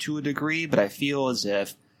unreliable to a degree, but I feel as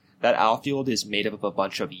if that outfield is made up of a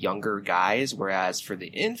bunch of younger guys, whereas for the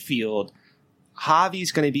infield,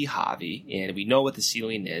 Javi's going to be Javi, and we know what the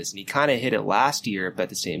ceiling is, and he kind of hit it last year, but at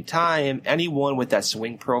the same time, anyone with that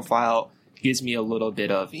swing profile gives me a little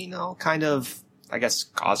bit of, kind of, I guess,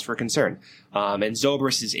 cause for concern. And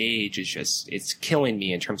Zobrist's age is it's killing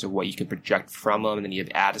me in terms of what you can project from him, and then you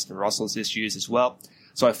have Addison Russell's issues as well.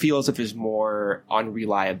 So I feel as if there's more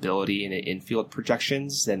unreliability in the infield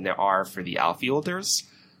projections than there are for the outfielders.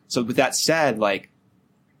 So with that said,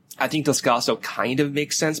 I think Descalso kind of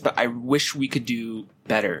makes sense, but I wish we could do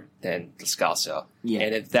better than Descalso. Yeah.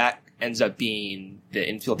 And if that ends up being the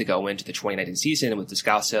infield to go into the 2019 season with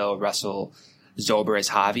Descalso, Russell, Zobrist,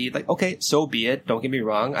 Javi, okay, so be it. Don't get me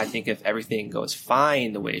wrong. I think if everything goes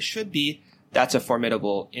fine the way it should be, that's a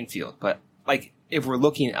formidable infield. But if we're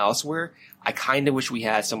looking elsewhere, I kind of wish we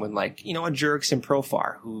had someone like, a Jurickson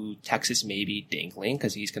Profar, who Texas may be dangling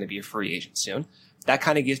because he's going to be a free agent soon. That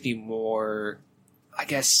kind of gives me more, I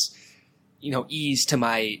guess, ease to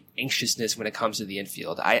my anxiousness when it comes to the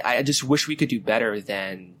infield. I just wish we could do better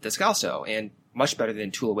than Descalso and much better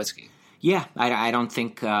than Tulowitzki. Yeah, I don't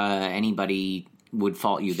think anybody would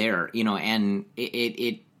fault you there. And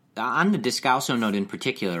it on the Descalso note in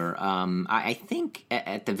particular, I think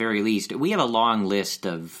at the very least, we have a long list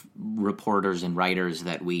of reporters and writers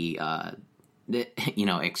that we,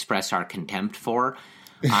 express our contempt for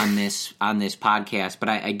on this podcast. But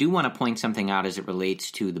I do want to point something out as it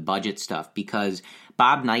relates to the budget stuff, because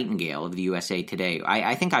Bob Nightingale of the USA Today,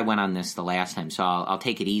 I think I went on this the last time, so I'll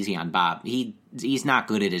take it easy on Bob. He's not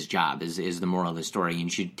good at his job, is the moral of the story. You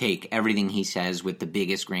should take everything he says with the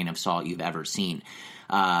biggest grain of salt you've ever seen.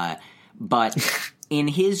 But in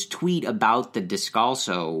his tweet about the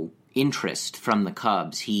Descalso interest from the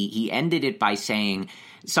Cubs, he ended it by saying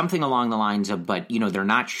something along the lines of, but they're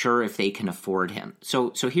not sure if they can afford him.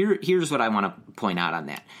 So here's what I want to point out on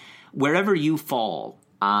that. Wherever you fall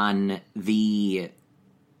on the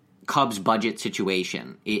Cubs budget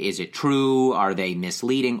situation, is it true? Are they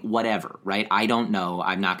misleading? Whatever, right? I don't know.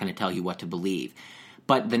 I'm not going to tell you what to believe.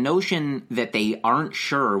 But the notion that they aren't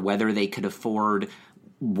sure whether they could afford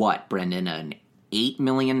what, Brendan, an $8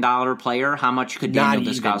 million player? How much could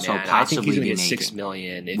Daniel Descalso possibly be making? $6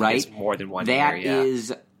 million if right? it's more than one that year. That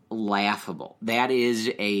is laughable. That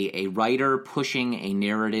is a writer pushing a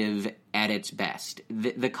narrative at its best.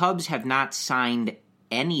 The Cubs have not signed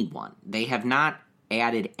anyone. They have not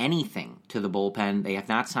added anything to the bullpen. They have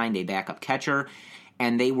not signed a backup catcher,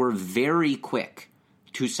 and they were very quick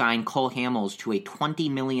to sign Cole Hamels to a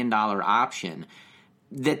 $20 million option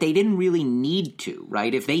that they didn't really need to,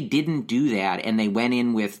 right? If they didn't do that and they went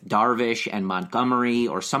in with Darvish and Montgomery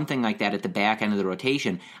or something like that at the back end of the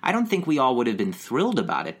rotation, I don't think we all would have been thrilled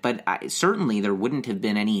about it, but certainly there wouldn't have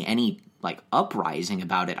been any like uprising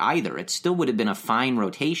about it either. It still would have been a fine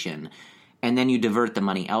rotation, and then you divert the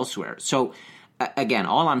money elsewhere. So again,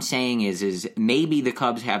 all I'm saying is maybe the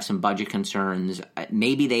Cubs have some budget concerns.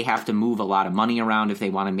 Maybe they have to move a lot of money around if they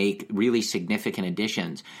want to make really significant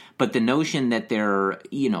additions. But the notion that they're,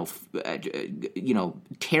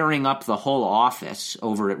 tearing up the whole office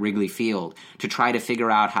over at Wrigley Field to try to figure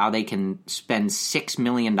out how they can spend $6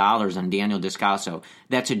 million on Daniel Descalso,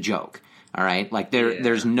 that's a joke. All right? Like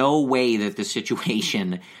there's no way that the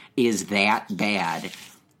situation is that bad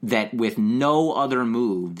that with no other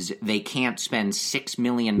moves, they can't spend $6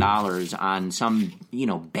 million on some,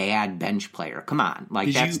 bad bench player. Come on.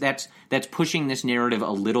 Like that's pushing this narrative a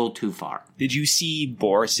little too far. Did you see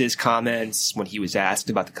Boris's comments when he was asked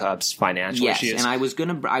about the Cubs' financial issues? Yes, and I was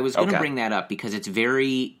gonna bring that up because it's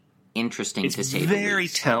very interesting to say. It's very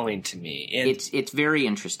telling to me. And it's very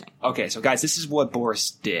interesting. Okay, so guys, this is what Boris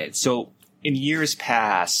did. So in years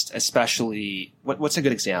past, especially, what's a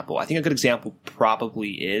good example? I think a good example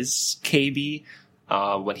probably is KB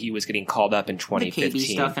when he was getting called up in 2015. The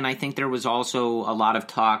KB stuff, and I think there was also a lot of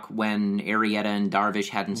talk when Arrieta and Darvish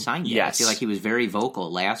hadn't signed yet. Yes. I feel like he was very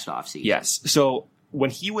vocal last offseason. Yes. So when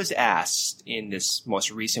he was asked in this most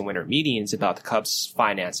recent winter meetings about the Cubs'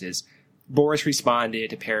 finances, Boris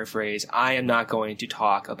responded, to paraphrase, "I am not going to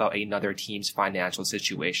talk about another team's financial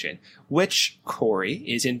situation," which, Corey,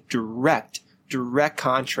 is in direct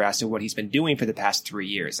contrast to what he's been doing for the past 3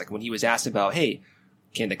 years. Like when he was asked about, hey,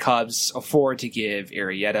 can the Cubs afford to give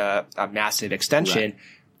Arrieta a massive extension? Right.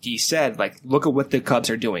 He said, look at what the Cubs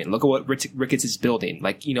are doing. Look at what Ricketts is building.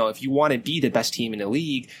 If you want to be the best team in the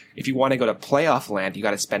league, if you want to go to playoff land, you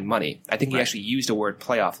got to spend money. I think he actually used the word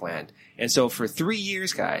playoff land. And so for 3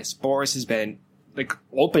 years, guys, Boris has been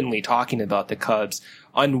openly talking about the Cubs'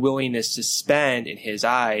 unwillingness to spend, in his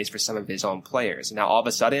eyes, for some of his own players. And now all of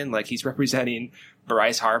a sudden, he's representing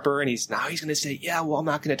Bryce Harper, and he's going to say, yeah, well, I'm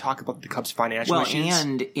not going to talk about the Cubs' financial issues. Well,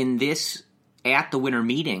 and in this, at the winter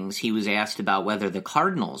meetings, he was asked about whether the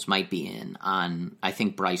Cardinals might be in on, I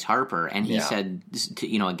think, Bryce Harper. And he said,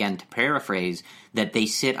 again, to paraphrase, that they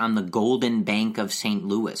sit on the Golden Bank of St.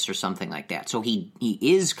 Louis or something like that. So he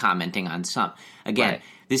is commenting on some. Again, right.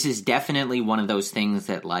 This is definitely one of those things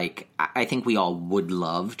that, I think we all would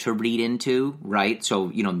love to read into, right? So,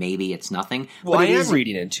 maybe it's nothing. Well, I am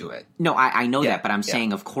reading into it. No, I know that, but I'm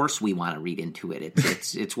saying, of course we want to read into it.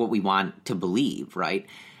 It's what we want to believe, right?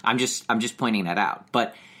 I'm just pointing that out.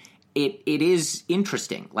 But it is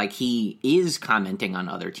interesting. He is commenting on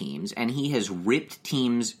other teams, and he has ripped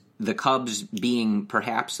teams, the Cubs being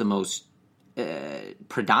perhaps the most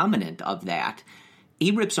predominant of that, he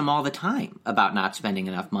rips them all the time about not spending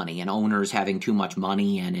enough money and owners having too much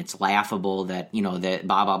money, and it's laughable that, that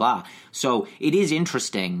blah, blah, blah. So it is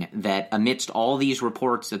interesting that amidst all these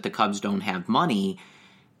reports that the Cubs don't have money,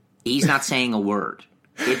 he's not saying a word.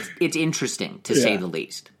 It's interesting, to say the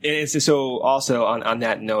least. And so also on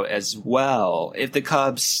that note as well, if the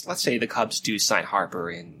Cubs, let's say the Cubs do sign Harper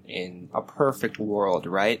in a perfect world,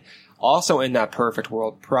 right? Also in that perfect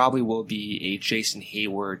world probably will be a Jason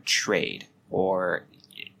Hayward trade, or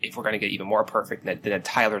if we're going to get even more perfect, than a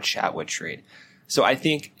Tyler Chatwood trade. So I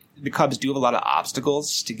think the Cubs do have a lot of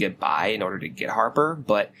obstacles to get by in order to get Harper,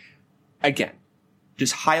 but again,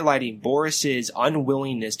 just highlighting Boris's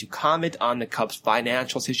unwillingness to comment on the Cubs'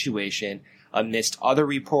 financial situation amidst other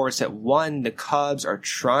reports that, one, the Cubs are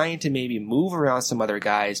trying to maybe move around some other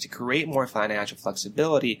guys to create more financial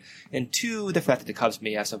flexibility, and two, the fact that the Cubs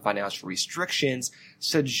may have some financial restrictions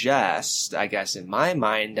suggests, I guess in my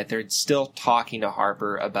mind, that they're still talking to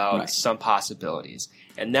Harper about some possibilities.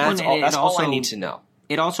 And that's all I need to know.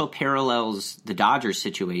 It also parallels the Dodgers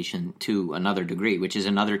situation to another degree, which is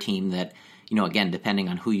another team that, again, depending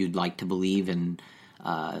on who you'd like to believe and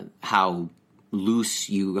how loose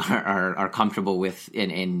you are comfortable with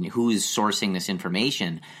and who's sourcing this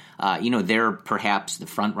information, they're perhaps the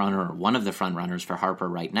front runner or one of the front runners for Harper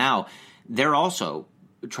right now. They're also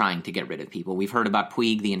trying to get rid of people. We've heard about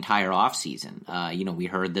Puig the entire offseason. We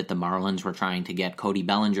heard that the Marlins were trying to get Cody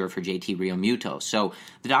Bellinger for JT Realmuto. So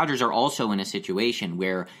the Dodgers are also in a situation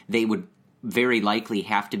where they would very likely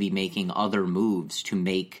have to be making other moves to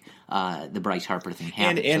make the Bryce Harper thing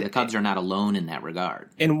happen. So the Cubs are not alone in that regard.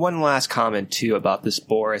 And one last comment, too, about this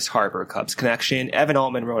Boris Harper Cubs connection. Evan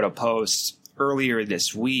Altman wrote a post earlier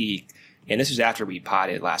this week, and this was after we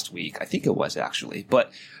potted last week. I think it was, actually.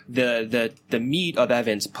 But the meat of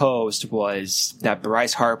Evan's post was that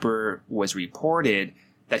Bryce Harper was reported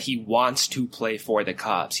that he wants to play for the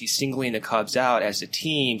Cubs. He's singling the Cubs out as the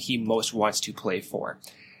team he most wants to play for.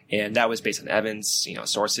 And that was based on Evans,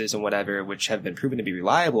 sources and whatever, which have been proven to be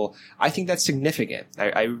reliable. I think that's significant.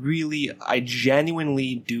 I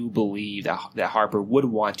genuinely do believe that Harper would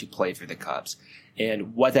want to play for the Cubs.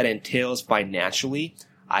 And what that entails financially,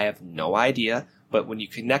 I have no idea. But when you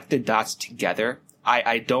connect the dots together,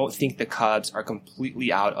 I don't think the Cubs are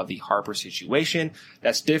completely out of the Harper situation.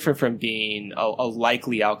 That's different from being a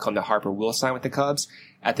likely outcome that Harper will sign with the Cubs.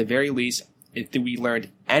 At the very least, if we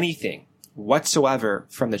learned anything whatsoever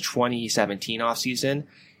from the 2017 offseason,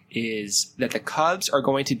 is that the Cubs are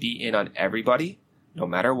going to be in on everybody, no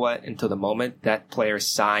matter what, until the moment that player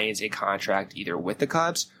signs a contract either with the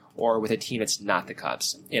Cubs or with a team that's not the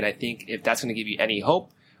Cubs. And I think if that's going to give you any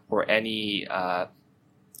hope or any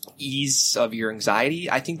ease of your anxiety,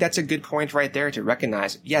 I think that's a good point right there to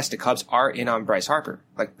recognize, yes, the Cubs are in on Bryce Harper.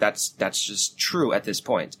 Like, that's just true at this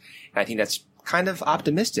point. And I think that's kind of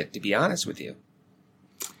optimistic, to be honest with you.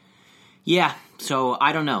 Yeah, so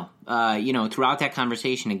I don't know. Throughout that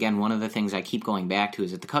conversation, again, one of the things I keep going back to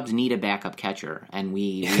is that the Cubs need a backup catcher, and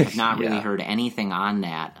we have not really heard anything on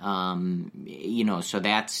that. So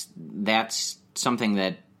that's something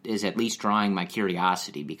that is at least drawing my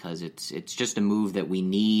curiosity, because it's just a move that we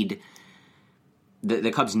need.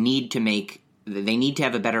 The Cubs need to make. They need to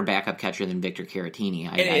have a better backup catcher than Victor Caratini.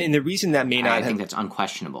 And the reason that may not I think that's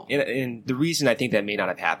unquestionable. And the reason I think that may not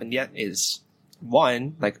have happened yet is,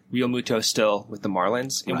 one, like, Realmuto still with the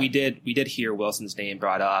Marlins, and we did hear Wilson's name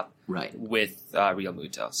brought up with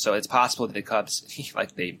Realmuto. So it's possible that the Cubs,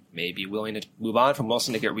 they may be willing to move on from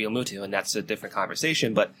Wilson to get Realmuto, and that's a different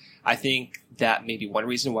conversation. But I think that may be one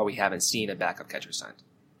reason why we haven't seen a backup catcher signed.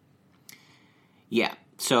 Yeah.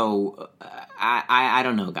 So I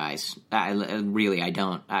don't know, guys. I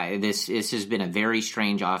don't. This has been a very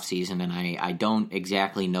strange offseason, and I don't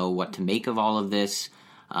exactly know what to make of all of this.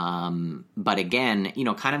 But again,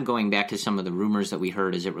 kind of going back to some of the rumors that we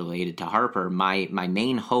heard as it related to Harper, my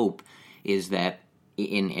main hope is that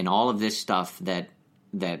in all of this stuff that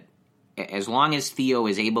as long as Theo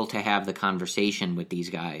is able to have the conversation with these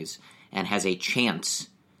guys and has a chance,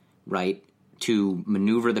 right, to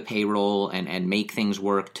maneuver the payroll and make things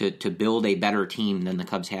work to build a better team than the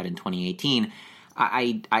Cubs had in 2018,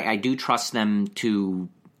 I do trust them to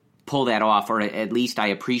pull that off, or at least I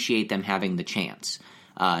appreciate them having the chance.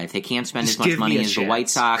 If they can't spend as much money as the White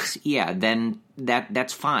Sox, then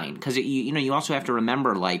that's fine. Because you also have to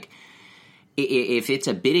remember, if it's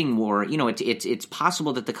a bidding war, it's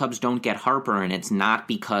possible that the Cubs don't get Harper, and it's not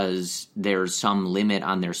because there's some limit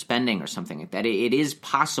on their spending or something like that. It is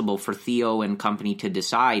possible for Theo and company to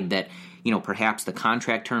decide that, perhaps the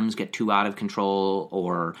contract terms get too out of control,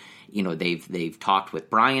 or, they've talked with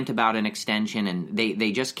Bryant about an extension, and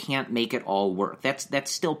they just can't make it all work.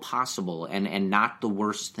 That's still possible, and not the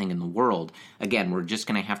worst thing in the world. Again, we're just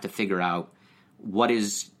going to have to figure out what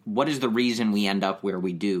is the reason we end up where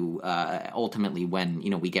we do ultimately when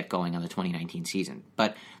we get going on the 2019 season.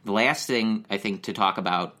 But the last thing I think to talk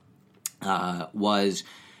about was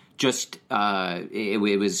just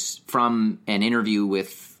it was from an interview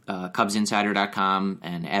with CubsInsider.com,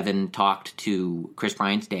 and Evan talked to Kris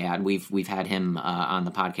Bryant's dad. We've had him on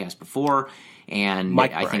the podcast before, and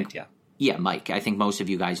Mike I Bryant, think Mike. I think most of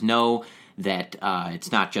you guys know that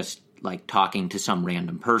it's not just like talking to some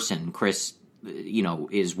random person. Kris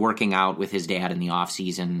is working out with his dad in the off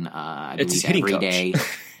season. It's his hitting every coach. day.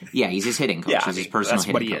 Yeah, he's his hitting coach. He's his personal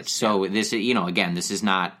hitting coach. Is. So this, again, this is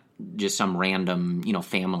not just some random,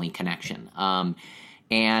 family connection.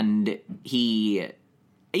 And he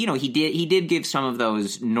did give some of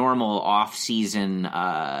those normal off season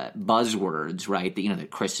buzzwords, right?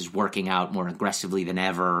 That Kris is working out more aggressively than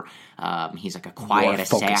ever. He's like a quiet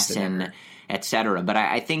assassin, etc. But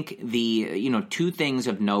I think the two things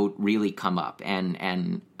of note really come up,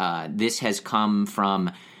 and this has come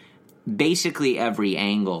from basically every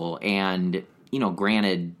angle. And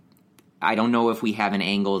granted, I don't know if we have an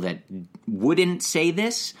angle that wouldn't say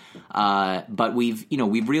this, but we've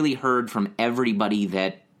really heard from everybody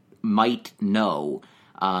that might know,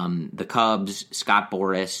 the Cubs, Scott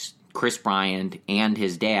Boras, Kris Bryant, and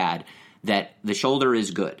his dad, that the shoulder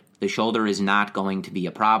is good. The shoulder is not going to be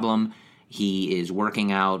a problem. He is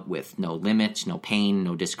working out with no limits, no pain,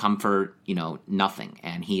 no discomfort, nothing.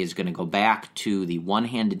 And he is going to go back to the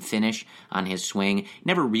one-handed finish on his swing.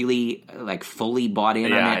 Never really fully bought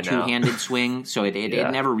in on that two-handed swing, so it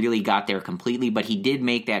never really got there completely. But he did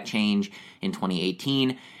make that change in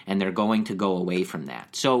 2018, and they're going to go away from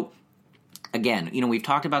that. So, again, we've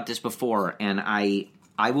talked about this before, and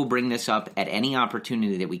I will bring this up at any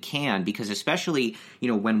opportunity that we can, because especially,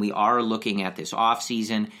 when we are looking at this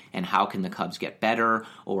offseason and how can the Cubs get better,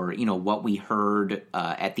 or, what we heard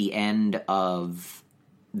at the end of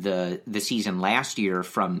the season last year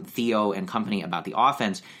from Theo and company about the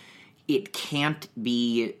offense, it can't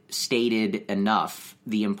be stated enough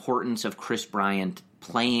the importance of Kris Bryant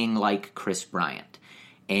playing like Kris Bryant.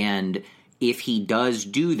 And if he does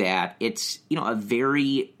do that, it's a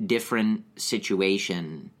very different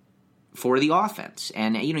situation for the offense.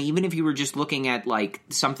 And even if you were just looking at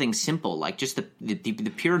something simple, like just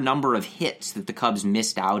the pure number of hits that the Cubs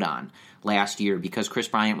missed out on last year because Kris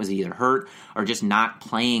Bryant was either hurt or just not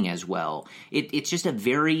playing as well, it's just a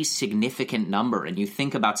very significant number. And you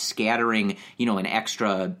think about scattering an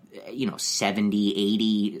extra 70,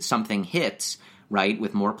 80 something hits, right,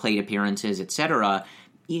 with more plate appearances, etc.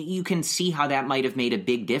 You can see how that might have made a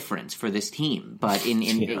big difference for this team. But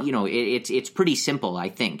it's pretty simple, I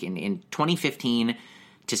think. In 2015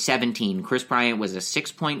 to 17, Kris Bryant was a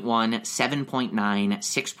 6.1, 7.9,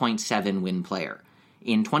 6.7 win player.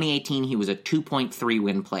 In 2018, he was a 2.3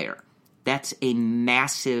 win player. That's a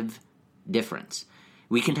massive difference.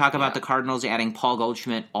 We can talk about the Cardinals adding Paul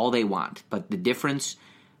Goldschmidt all they want, but the difference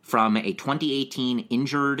from a 2018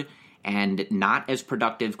 injured and not as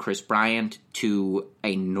productive Kris Bryant to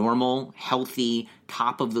a normal, healthy,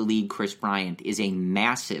 top-of-the-league Kris Bryant is a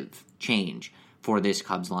massive change for this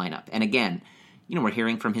Cubs lineup. And again, we're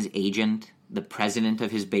hearing from his agent, the president of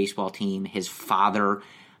his baseball team, his father.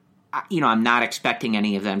 I'm not expecting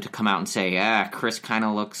any of them to come out and say, Kris kind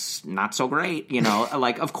of looks not so great.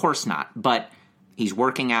 Of course not. But he's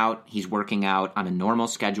working out. He's working out on a normal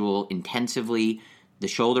schedule intensively. The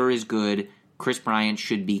shoulder is good. Kris Bryant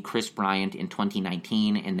should be Kris Bryant in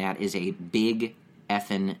 2019, and that is a big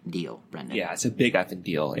effing deal, Brendan. Yeah, it's a big effing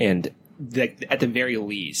deal. And at the very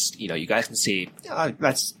least, you guys can say,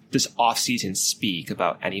 that's just off-season speak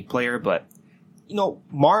about any player, but,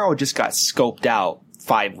 Morrow just got scoped out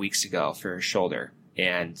 5 weeks ago for his shoulder.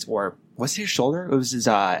 Or was it his shoulder? It was his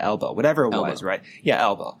elbow, whatever it was, right? Yeah,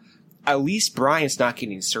 elbow. At least Bryant's not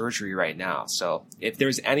getting surgery right now. So if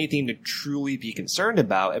there's anything to truly be concerned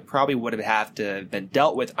about, it probably would have to have been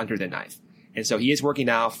dealt with under the knife. And so he is working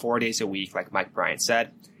out 4 days a week, like Mike Bryant said.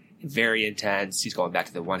 Very intense. He's going back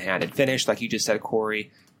to the one-handed finish, like you just said,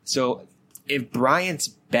 Corey. So if Bryant's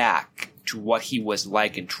back to what he was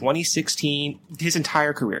like in 2016, his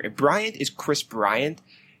entire career, if Bryant is Kris Bryant,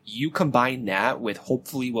 you combine that with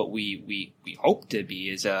hopefully what we hope to be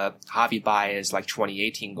is a Javi Baez like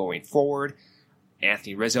 2018 going forward,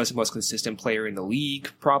 Anthony Rizzo is the most consistent player in the league,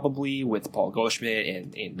 probably, with Paul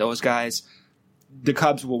Goldschmidt and those guys. The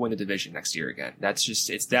Cubs will win the division next year again.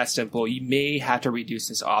 It's that simple. You may have to reduce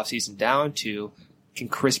this offseason down to, can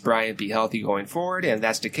Kris Bryant be healthy going forward? And if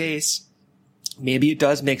that's the case, maybe it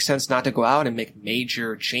does make sense not to go out and make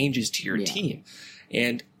major changes to your team.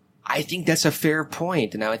 And I think that's a fair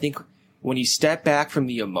point. And I think when you step back from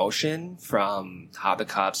the emotion from how the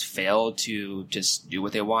Cubs failed to just do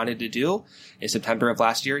what they wanted to do in September of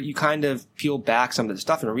last year, you kind of peel back some of the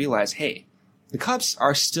stuff and realize, hey, the Cubs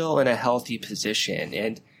are still in a healthy position.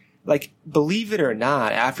 And like, believe it or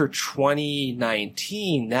not, after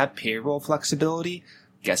 2019, that payroll flexibility,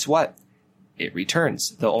 guess what? It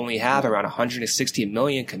returns. They'll only have around $160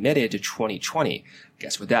 million committed to 2020.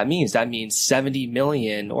 Guess what that means? That means $70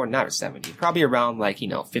 million, or not 70, probably around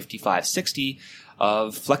 55, 60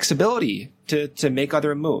 of flexibility to make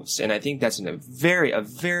other moves. And I think that's a very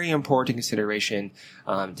important consideration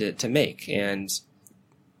to make. And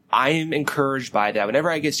I'm encouraged by that.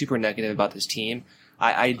 Whenever I get super negative about this team,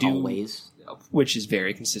 I do. Always. Which is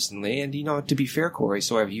very consistently. And, to be fair, Corey,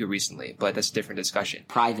 so have you recently, but that's a different discussion.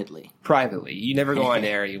 Privately. You never go on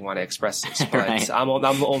air, you want to express this, but Right. I'm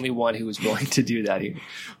the only one who is willing to do that here.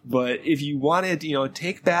 But if you wanted,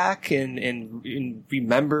 take back and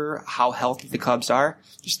remember how healthy the Cubs are,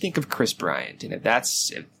 just think of Kris Bryant. And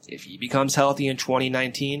if he becomes healthy in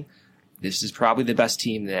 2019, this is probably the best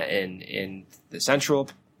team in the Central,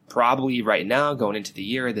 probably right now, going into the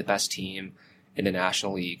year, the best team in the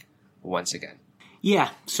National League once again. Yeah.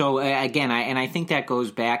 So again, I think that goes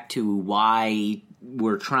back to why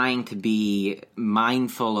we're trying to be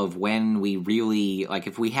mindful of when we really,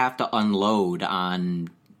 if we have to unload on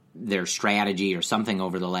their strategy or something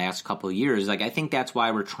over the last couple of years, I think that's why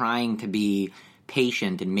we're trying to be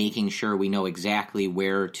patient and making sure we know exactly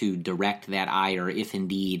where to direct that ire if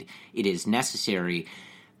indeed it is necessary.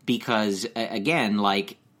 Because again,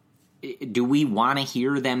 do we want to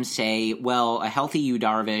hear them say, well, a healthy Yu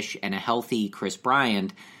Darvish and a healthy Kris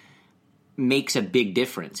Bryant makes a big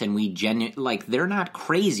difference? And we they're not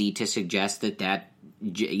crazy to suggest that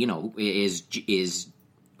is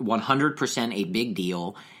 100% a big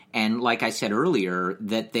deal. And like I said earlier,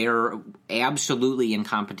 that they're absolutely in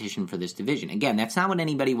competition for this division. Again, that's not what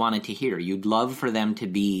anybody wanted to hear. You'd love for them to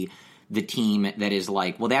be the team that is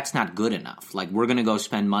well, that's not good enough. We're going to go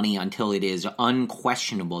spend money until it is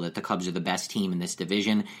unquestionable that the Cubs are the best team in this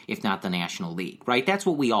division, if not the National League, right? That's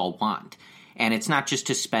what we all want. And it's not just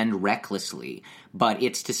to spend recklessly, but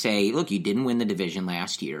it's to say, look, you didn't win the division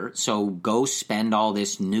last year, so go spend all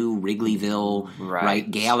this new Wrigleyville,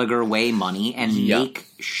 right Gallagher way money and make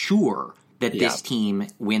sure that this team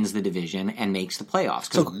wins the division and makes the playoffs.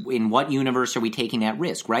 Because in what universe are we taking that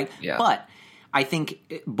risk, right? Yeah. But I think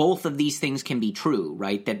both of these things can be true,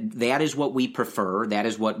 right? That is what we prefer. That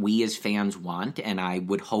is what we as fans want. And I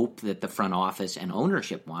would hope that the front office and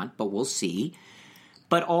ownership want, but we'll see.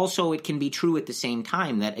 But also it can be true at the same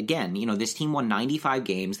time that, again, this team won 95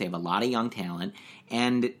 games. They have a lot of young talent.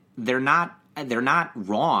 And they're not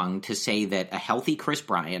wrong to say that a healthy Kris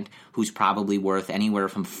Bryant, who's probably worth anywhere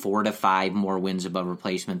from 4 to 5 more wins above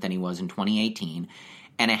replacement than he was in 2018,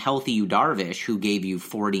 and a healthy Yu Darvish, who gave you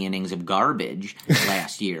 40 innings of garbage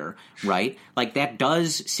last year, right? That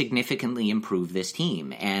does significantly improve this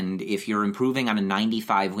team. And if you're improving on a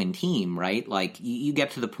 95-win team, right, you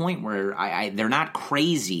get to the point where they're not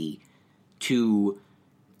crazy to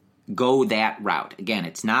go that route. Again,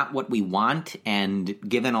 it's not what we want, and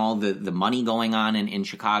given all the money going on in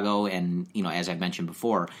Chicago, and as I've mentioned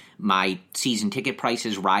before, my season ticket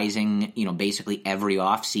prices rising basically every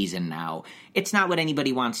off season now, it's not what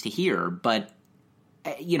anybody wants to hear. But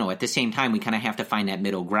at the same time, we kind of have to find that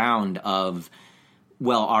middle ground of,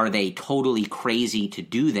 well, are they totally crazy to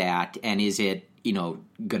do that, and is it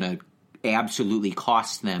gonna absolutely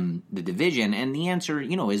cost them the division? And the answer,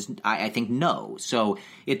 is I think no. So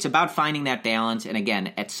it's about finding that balance. And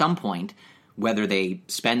again, at some point, whether they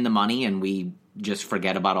spend the money and we just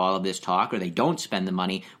forget about all of this talk, or they don't spend the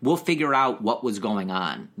money, we'll figure out what was going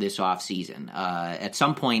on this offseason. At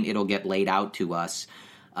some point, it'll get laid out to us,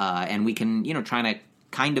 and we can,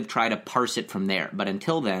 try to parse it from there. But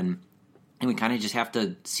until then, and we kind of just have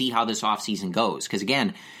to see how this offseason goes. Because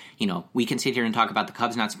again, we can sit here and talk about the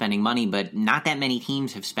Cubs not spending money, but not that many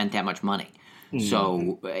teams have spent that much money. Mm-hmm.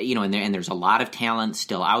 So, and there's a lot of talent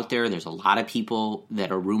still out there. There's a lot of people that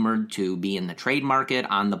are rumored to be in the trade market,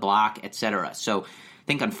 on the block, et cetera. So I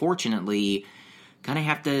think, unfortunately, kind of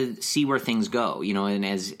have to see where things go. And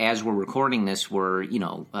as we're recording this, we're,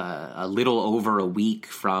 a little over a week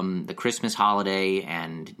from the Christmas holiday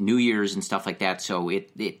and New Year's and stuff like that. So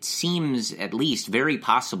it seems at least very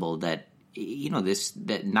possible that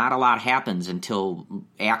that not a lot happens until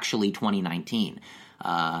actually 2019.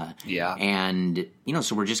 And,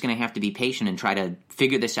 so we're just going to have to be patient and try to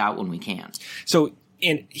figure this out when we can. So,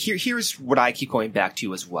 and here's what I keep going back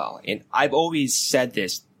to as well. And I've always said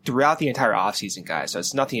this throughout the entire offseason, guys, so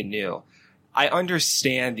it's nothing new. I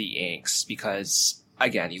understand the angst because,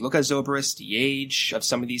 again, you look at Zobrist, the age of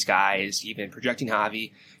some of these guys, even projecting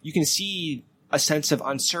Javi, you can see a sense of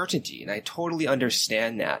uncertainty, and I totally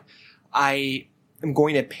understand that. I am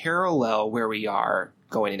going to parallel where we are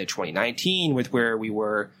going into 2019 with where we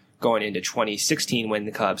were going into 2016 when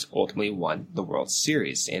the Cubs ultimately won the World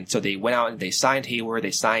Series. And so they went out and they signed Hayward,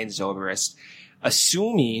 they signed Zobrist,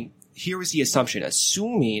 here was the assumption,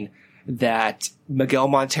 assuming that Miguel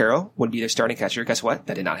Montero would be their starting catcher. Guess what?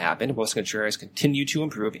 That did not happen. Willson Contreras continued to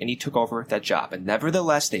improve, and he took over that job. And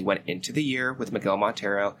nevertheless, they went into the year with Miguel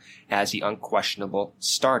Montero as the unquestionable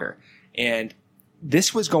starter. And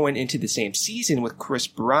this was going into the same season with Kris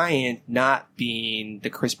Bryant not being the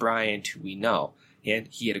Kris Bryant who we know. And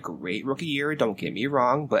he had a great rookie year, don't get me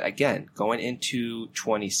wrong. But again, going into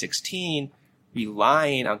 2016,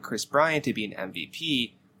 relying on Kris Bryant to be an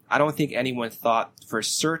MVP, I don't think anyone thought for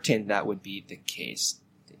certain that would be the case.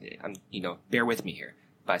 Bear with me here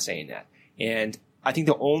by saying that. And I think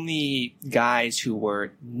the only guys who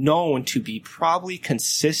were known to be probably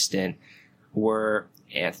consistent were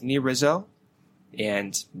Anthony Rizzo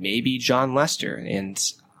and maybe John Lester. And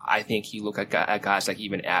I think you look at guys like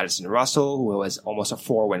even Addison Russell, who was almost a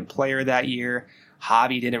 4-win player that year.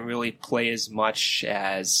 Javi didn't really play as much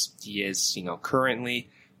as he is, currently.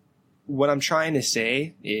 What I'm trying to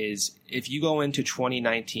say is if you go into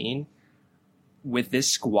 2019 with this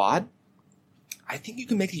squad, I think you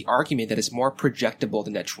can make the argument that it's more projectable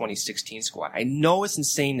than that 2016 squad. I know it's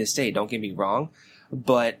insane to say, don't get me wrong,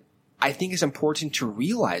 but I think it's important to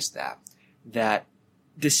realize that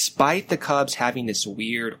despite the Cubs having this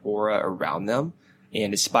weird aura around them,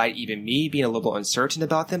 and despite even me being a little uncertain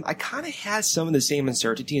about them, I kind of had some of the same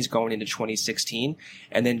uncertainties going into 2016,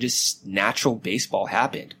 and then just natural baseball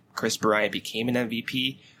happened. Kris Bryant became an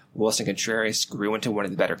MVP. Willson Contreras grew into one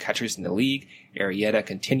of the better catchers in the league. Arrieta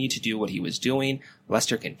continued to do what he was doing.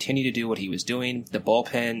 Lester continued to do what he was doing. The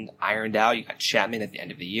bullpen ironed out. You got Chapman at the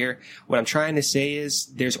end of the year. What I'm trying to say is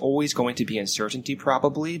there's always going to be uncertainty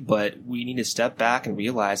probably, but we need to step back and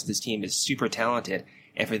realize this team is super talented.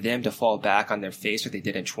 And for them to fall back on their face like they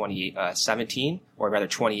did in 2017, or rather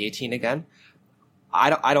 2018 again,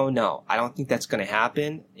 I don't know. I don't think that's going to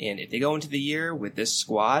happen. And if they go into the year with this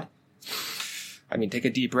squad, take a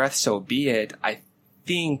deep breath, so be it. I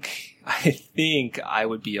think I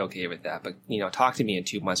would be okay with that. But, talk to me in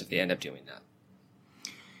 2 months if they end up doing that.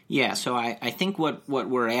 Yeah, so I think what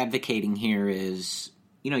we're advocating here is,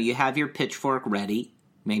 you have your pitchfork ready,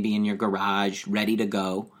 maybe in your garage, ready to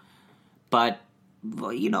go. But,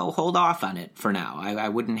 hold off on it for now. I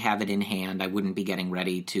wouldn't have it in hand. I wouldn't be getting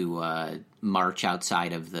ready to march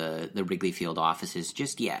outside of the Wrigley Field offices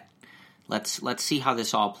just yet. Let's see how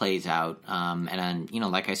this all plays out.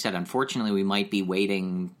 Like I said, unfortunately, we might be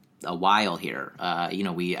waiting a while here.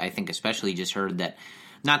 I think especially just heard that,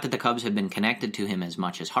 not that the Cubs have been connected to him as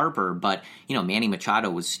much as Harper, but, Manny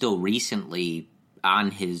Machado was still recently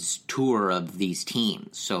on his tour of these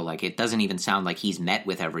teams. So, it doesn't even sound like he's met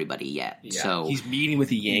with everybody yet. Yeah, so he's meeting with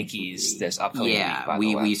the Yankees this upcoming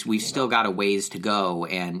week, we've still got a ways to go.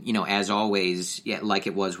 And, as always, like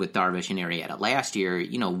it was with Darvish and Arrieta last year,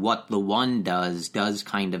 what the one does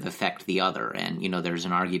kind of affect the other. And, there's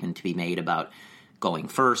an argument to be made about going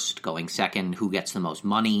first, going second, who gets the most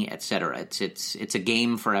money, etc. It's a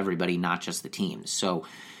game for everybody, not just the teams. So,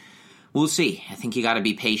 we'll see. I think you got to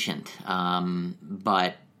be patient,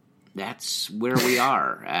 but that's where we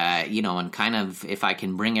are. And kind of, if I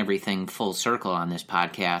can bring everything full circle on this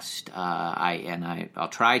podcast, I'll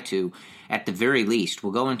try to. At the very least,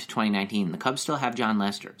 we'll go into 2019. The Cubs still have John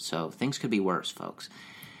Lester, so things could be worse, folks.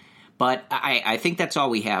 But I think that's all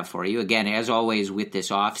we have for you. Again, as always with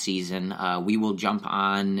this off season, we will jump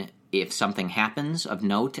on if something happens of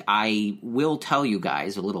note. I will tell you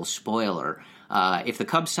guys a little spoiler. If the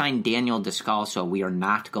Cubs sign Daniel Descalso, we are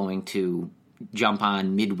not going to jump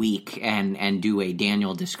on midweek and do a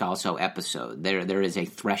Daniel Descalso episode. There is a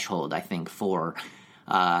threshold, I think, for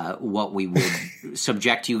what we would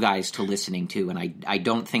subject you guys to listening to, and I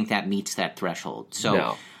don't think that meets that threshold.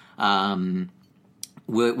 So no.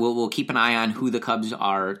 We'll keep an eye on who the Cubs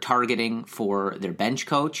are targeting for their bench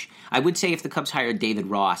coach. I would say if the Cubs hired David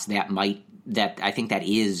Ross, I think that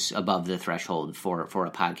is above the threshold for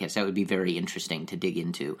a podcast. That would be very interesting to dig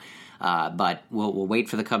into. But we'll wait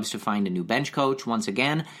for the Cubs to find a new bench coach once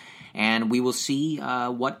again. And we will see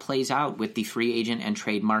what plays out with the free agent and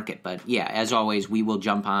trade market. But yeah, as always, we will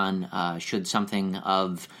jump on should something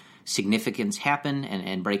of significance happen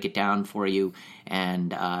and break it down for you.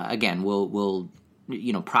 And again, we'll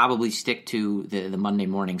probably stick to the Monday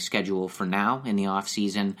morning schedule for now in the off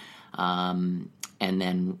season, and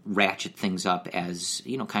then ratchet things up as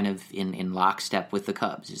kind of in lockstep with the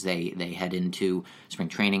Cubs as they head into spring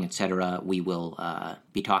training, etc. We will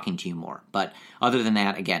be talking to you more. But other than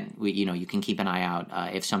that, again, you can keep an eye out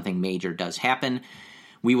if something major does happen.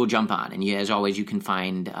 We will jump on. And as always, you can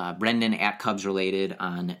find Brendan at Cubs Related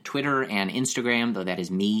on Twitter and Instagram, though that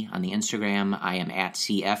is me on the Instagram. I am at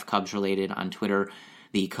CF Cubs Related on Twitter.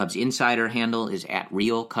 The Cubs Insider handle is at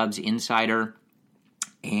Real Cubs Insider.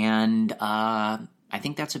 And I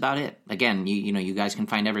think that's about it. Again, you guys can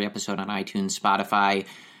find every episode on iTunes, Spotify,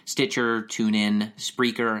 Stitcher, TuneIn,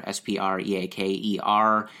 Spreaker,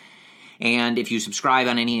 Spreaker. And if you subscribe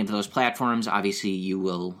on any of those platforms, obviously you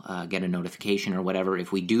will get a notification or whatever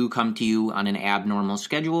if we do come to you on an abnormal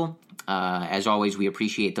schedule. As always, we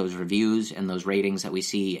appreciate those reviews and those ratings that we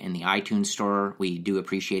see in the iTunes store. We do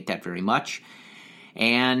appreciate that very much.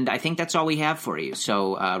 And I think that's all we have for you.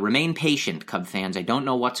 So remain patient, Cub fans. I don't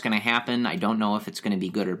know what's going to happen. I don't know if it's going to be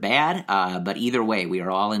good or bad. But either way, we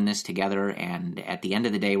are all in this together. And at the end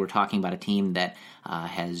of the day, we're talking about a team that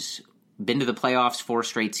has been to the playoffs 4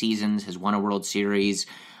 straight seasons, has won a World Series.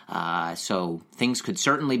 So things could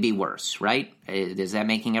certainly be worse, right? Is that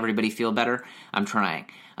making everybody feel better? I'm trying.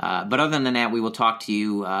 But other than that, we will talk to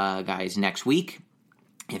you guys next week.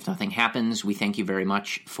 If nothing happens, we thank you very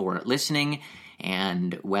much for listening.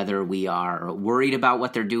 And whether we are worried about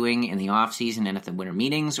what they're doing in the offseason and at the winter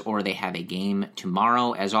meetings, or they have a game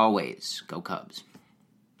tomorrow, as always, go Cubs.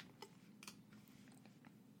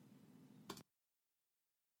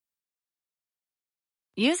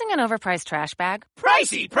 Using an overpriced trash bag?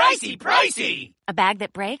 Pricey, pricey, pricey! A bag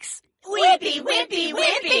that breaks? Whippy, whippy,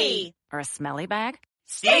 whippy! Or a smelly bag?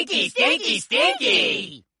 Stinky, stinky,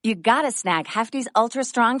 stinky! You gotta snag Hefty's Ultra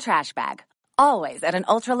Strong Trash Bag. Always at an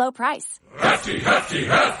ultra low price. Hefty, hefty,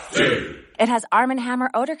 hefty! It has Arm &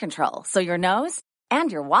 Hammer odor control, so your nose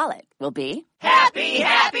and your wallet will be happy,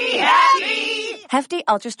 happy, happy! Hefty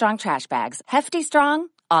Ultra Strong Trash Bags. Hefty strong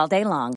all day long.